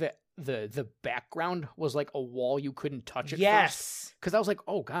think that the background was like a wall you couldn't touch at first? Because I was like,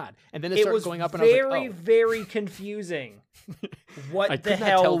 oh god, and then it started going up and I was like, oh. Very confusing. What the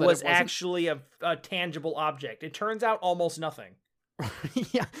hell was actually a tangible object? It turns out almost nothing.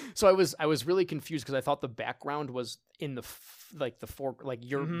 Yeah, so I was really confused because I thought the background was in the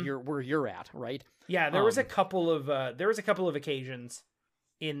you're where you're at, right? Yeah, there was a couple of occasions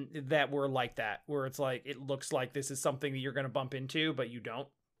in that were like that, where it's like it looks like this is something that you're going to bump into, but you don't.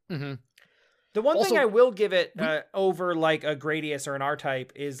 Mm-hmm. The one thing I will give it over like a Gradius or an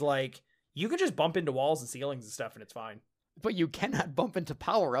R-Type is like you can just bump into walls and ceilings and stuff, and it's fine. But you cannot bump into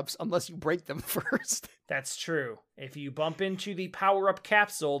power-ups unless you break them first. That's true. If you bump into the power-up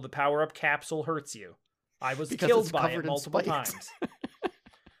capsule, the power-up capsule hurts you. I was killed by it multiple times.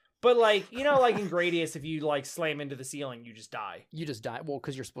 But like in Gradius, if you like slam into the ceiling, you just die. You just die. Well,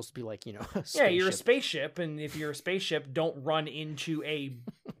 because you're supposed to be like, yeah, you're a spaceship, and if you're a spaceship, don't run into a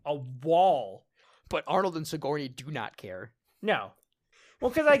wall. But Arnold and Sigourney do not care. No. Well,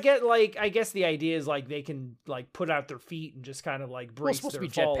 because I guess the idea is like they can like put out their feet and just kind of like brace their falls. Well,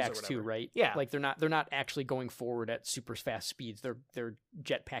 it's supposed to be jetpacks too, right? Yeah. Like they're not actually going forward at super fast speeds. They're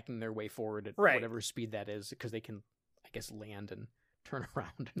jetpacking their way forward at whatever speed that is because they can, I guess, land and turn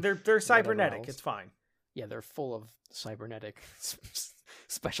around. They're cybernetic. It's fine. Yeah, they're full of cybernetic,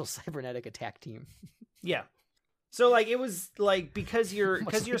 special cybernetic attack team. Yeah. So like it was like because your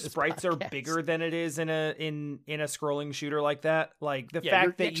sprites are bigger than it is in a scrolling shooter like that. Like the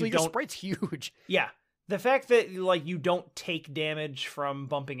fact that actually you don't your sprite's huge. Yeah. The fact that like you don't take damage from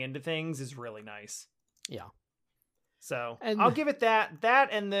bumping into things is really nice. Yeah. So I'll give it that. That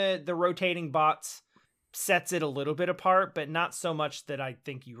and the rotating bots sets it a little bit apart, but not so much that I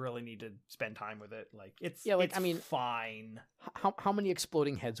think you really need to spend time with it. Like it's fine. How many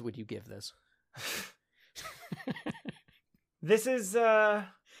exploding heads would you give this? This is on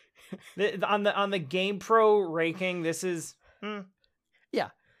the Game Pro ranking. This is yeah.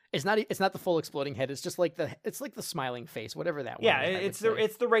 It's not the full exploding head. It's just like the smiling face, whatever that one. Yeah, it's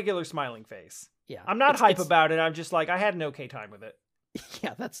the regular smiling face. Yeah, I'm not hype about it. I'm just like I had an okay time with it.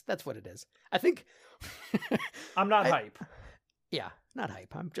 Yeah, that's what it is. I think I'm not hype. Yeah, not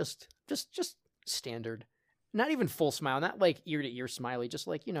hype. I'm just standard. Not even full smile. Not like ear to ear smiley. Just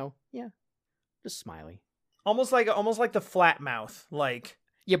like just smiley. Almost like the flat mouth. Like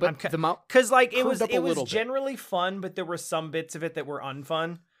yeah, but the mouth because like it was generally fun, but there were some bits of it that were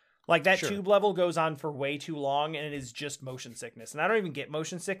unfun. Like that tube level goes on for way too long, and it is just motion sickness. And I don't even get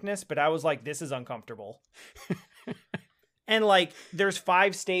motion sickness, but I was like, this is uncomfortable. And like, there's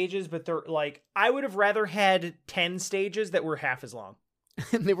 5 stages, but they're like, I would have rather had 10 stages that were half as long.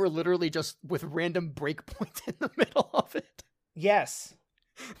 And they were literally just with random breakpoints in the middle of it. Yes.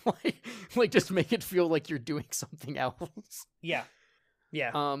 like just make it feel like you're doing something else. Yeah.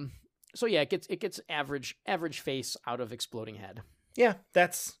 Yeah. So yeah, it gets average face out of exploding head. Yeah,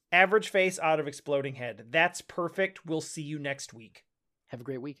 that's average face out of exploding head. That's perfect. We'll see you next week. Have a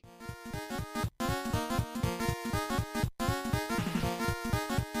great week.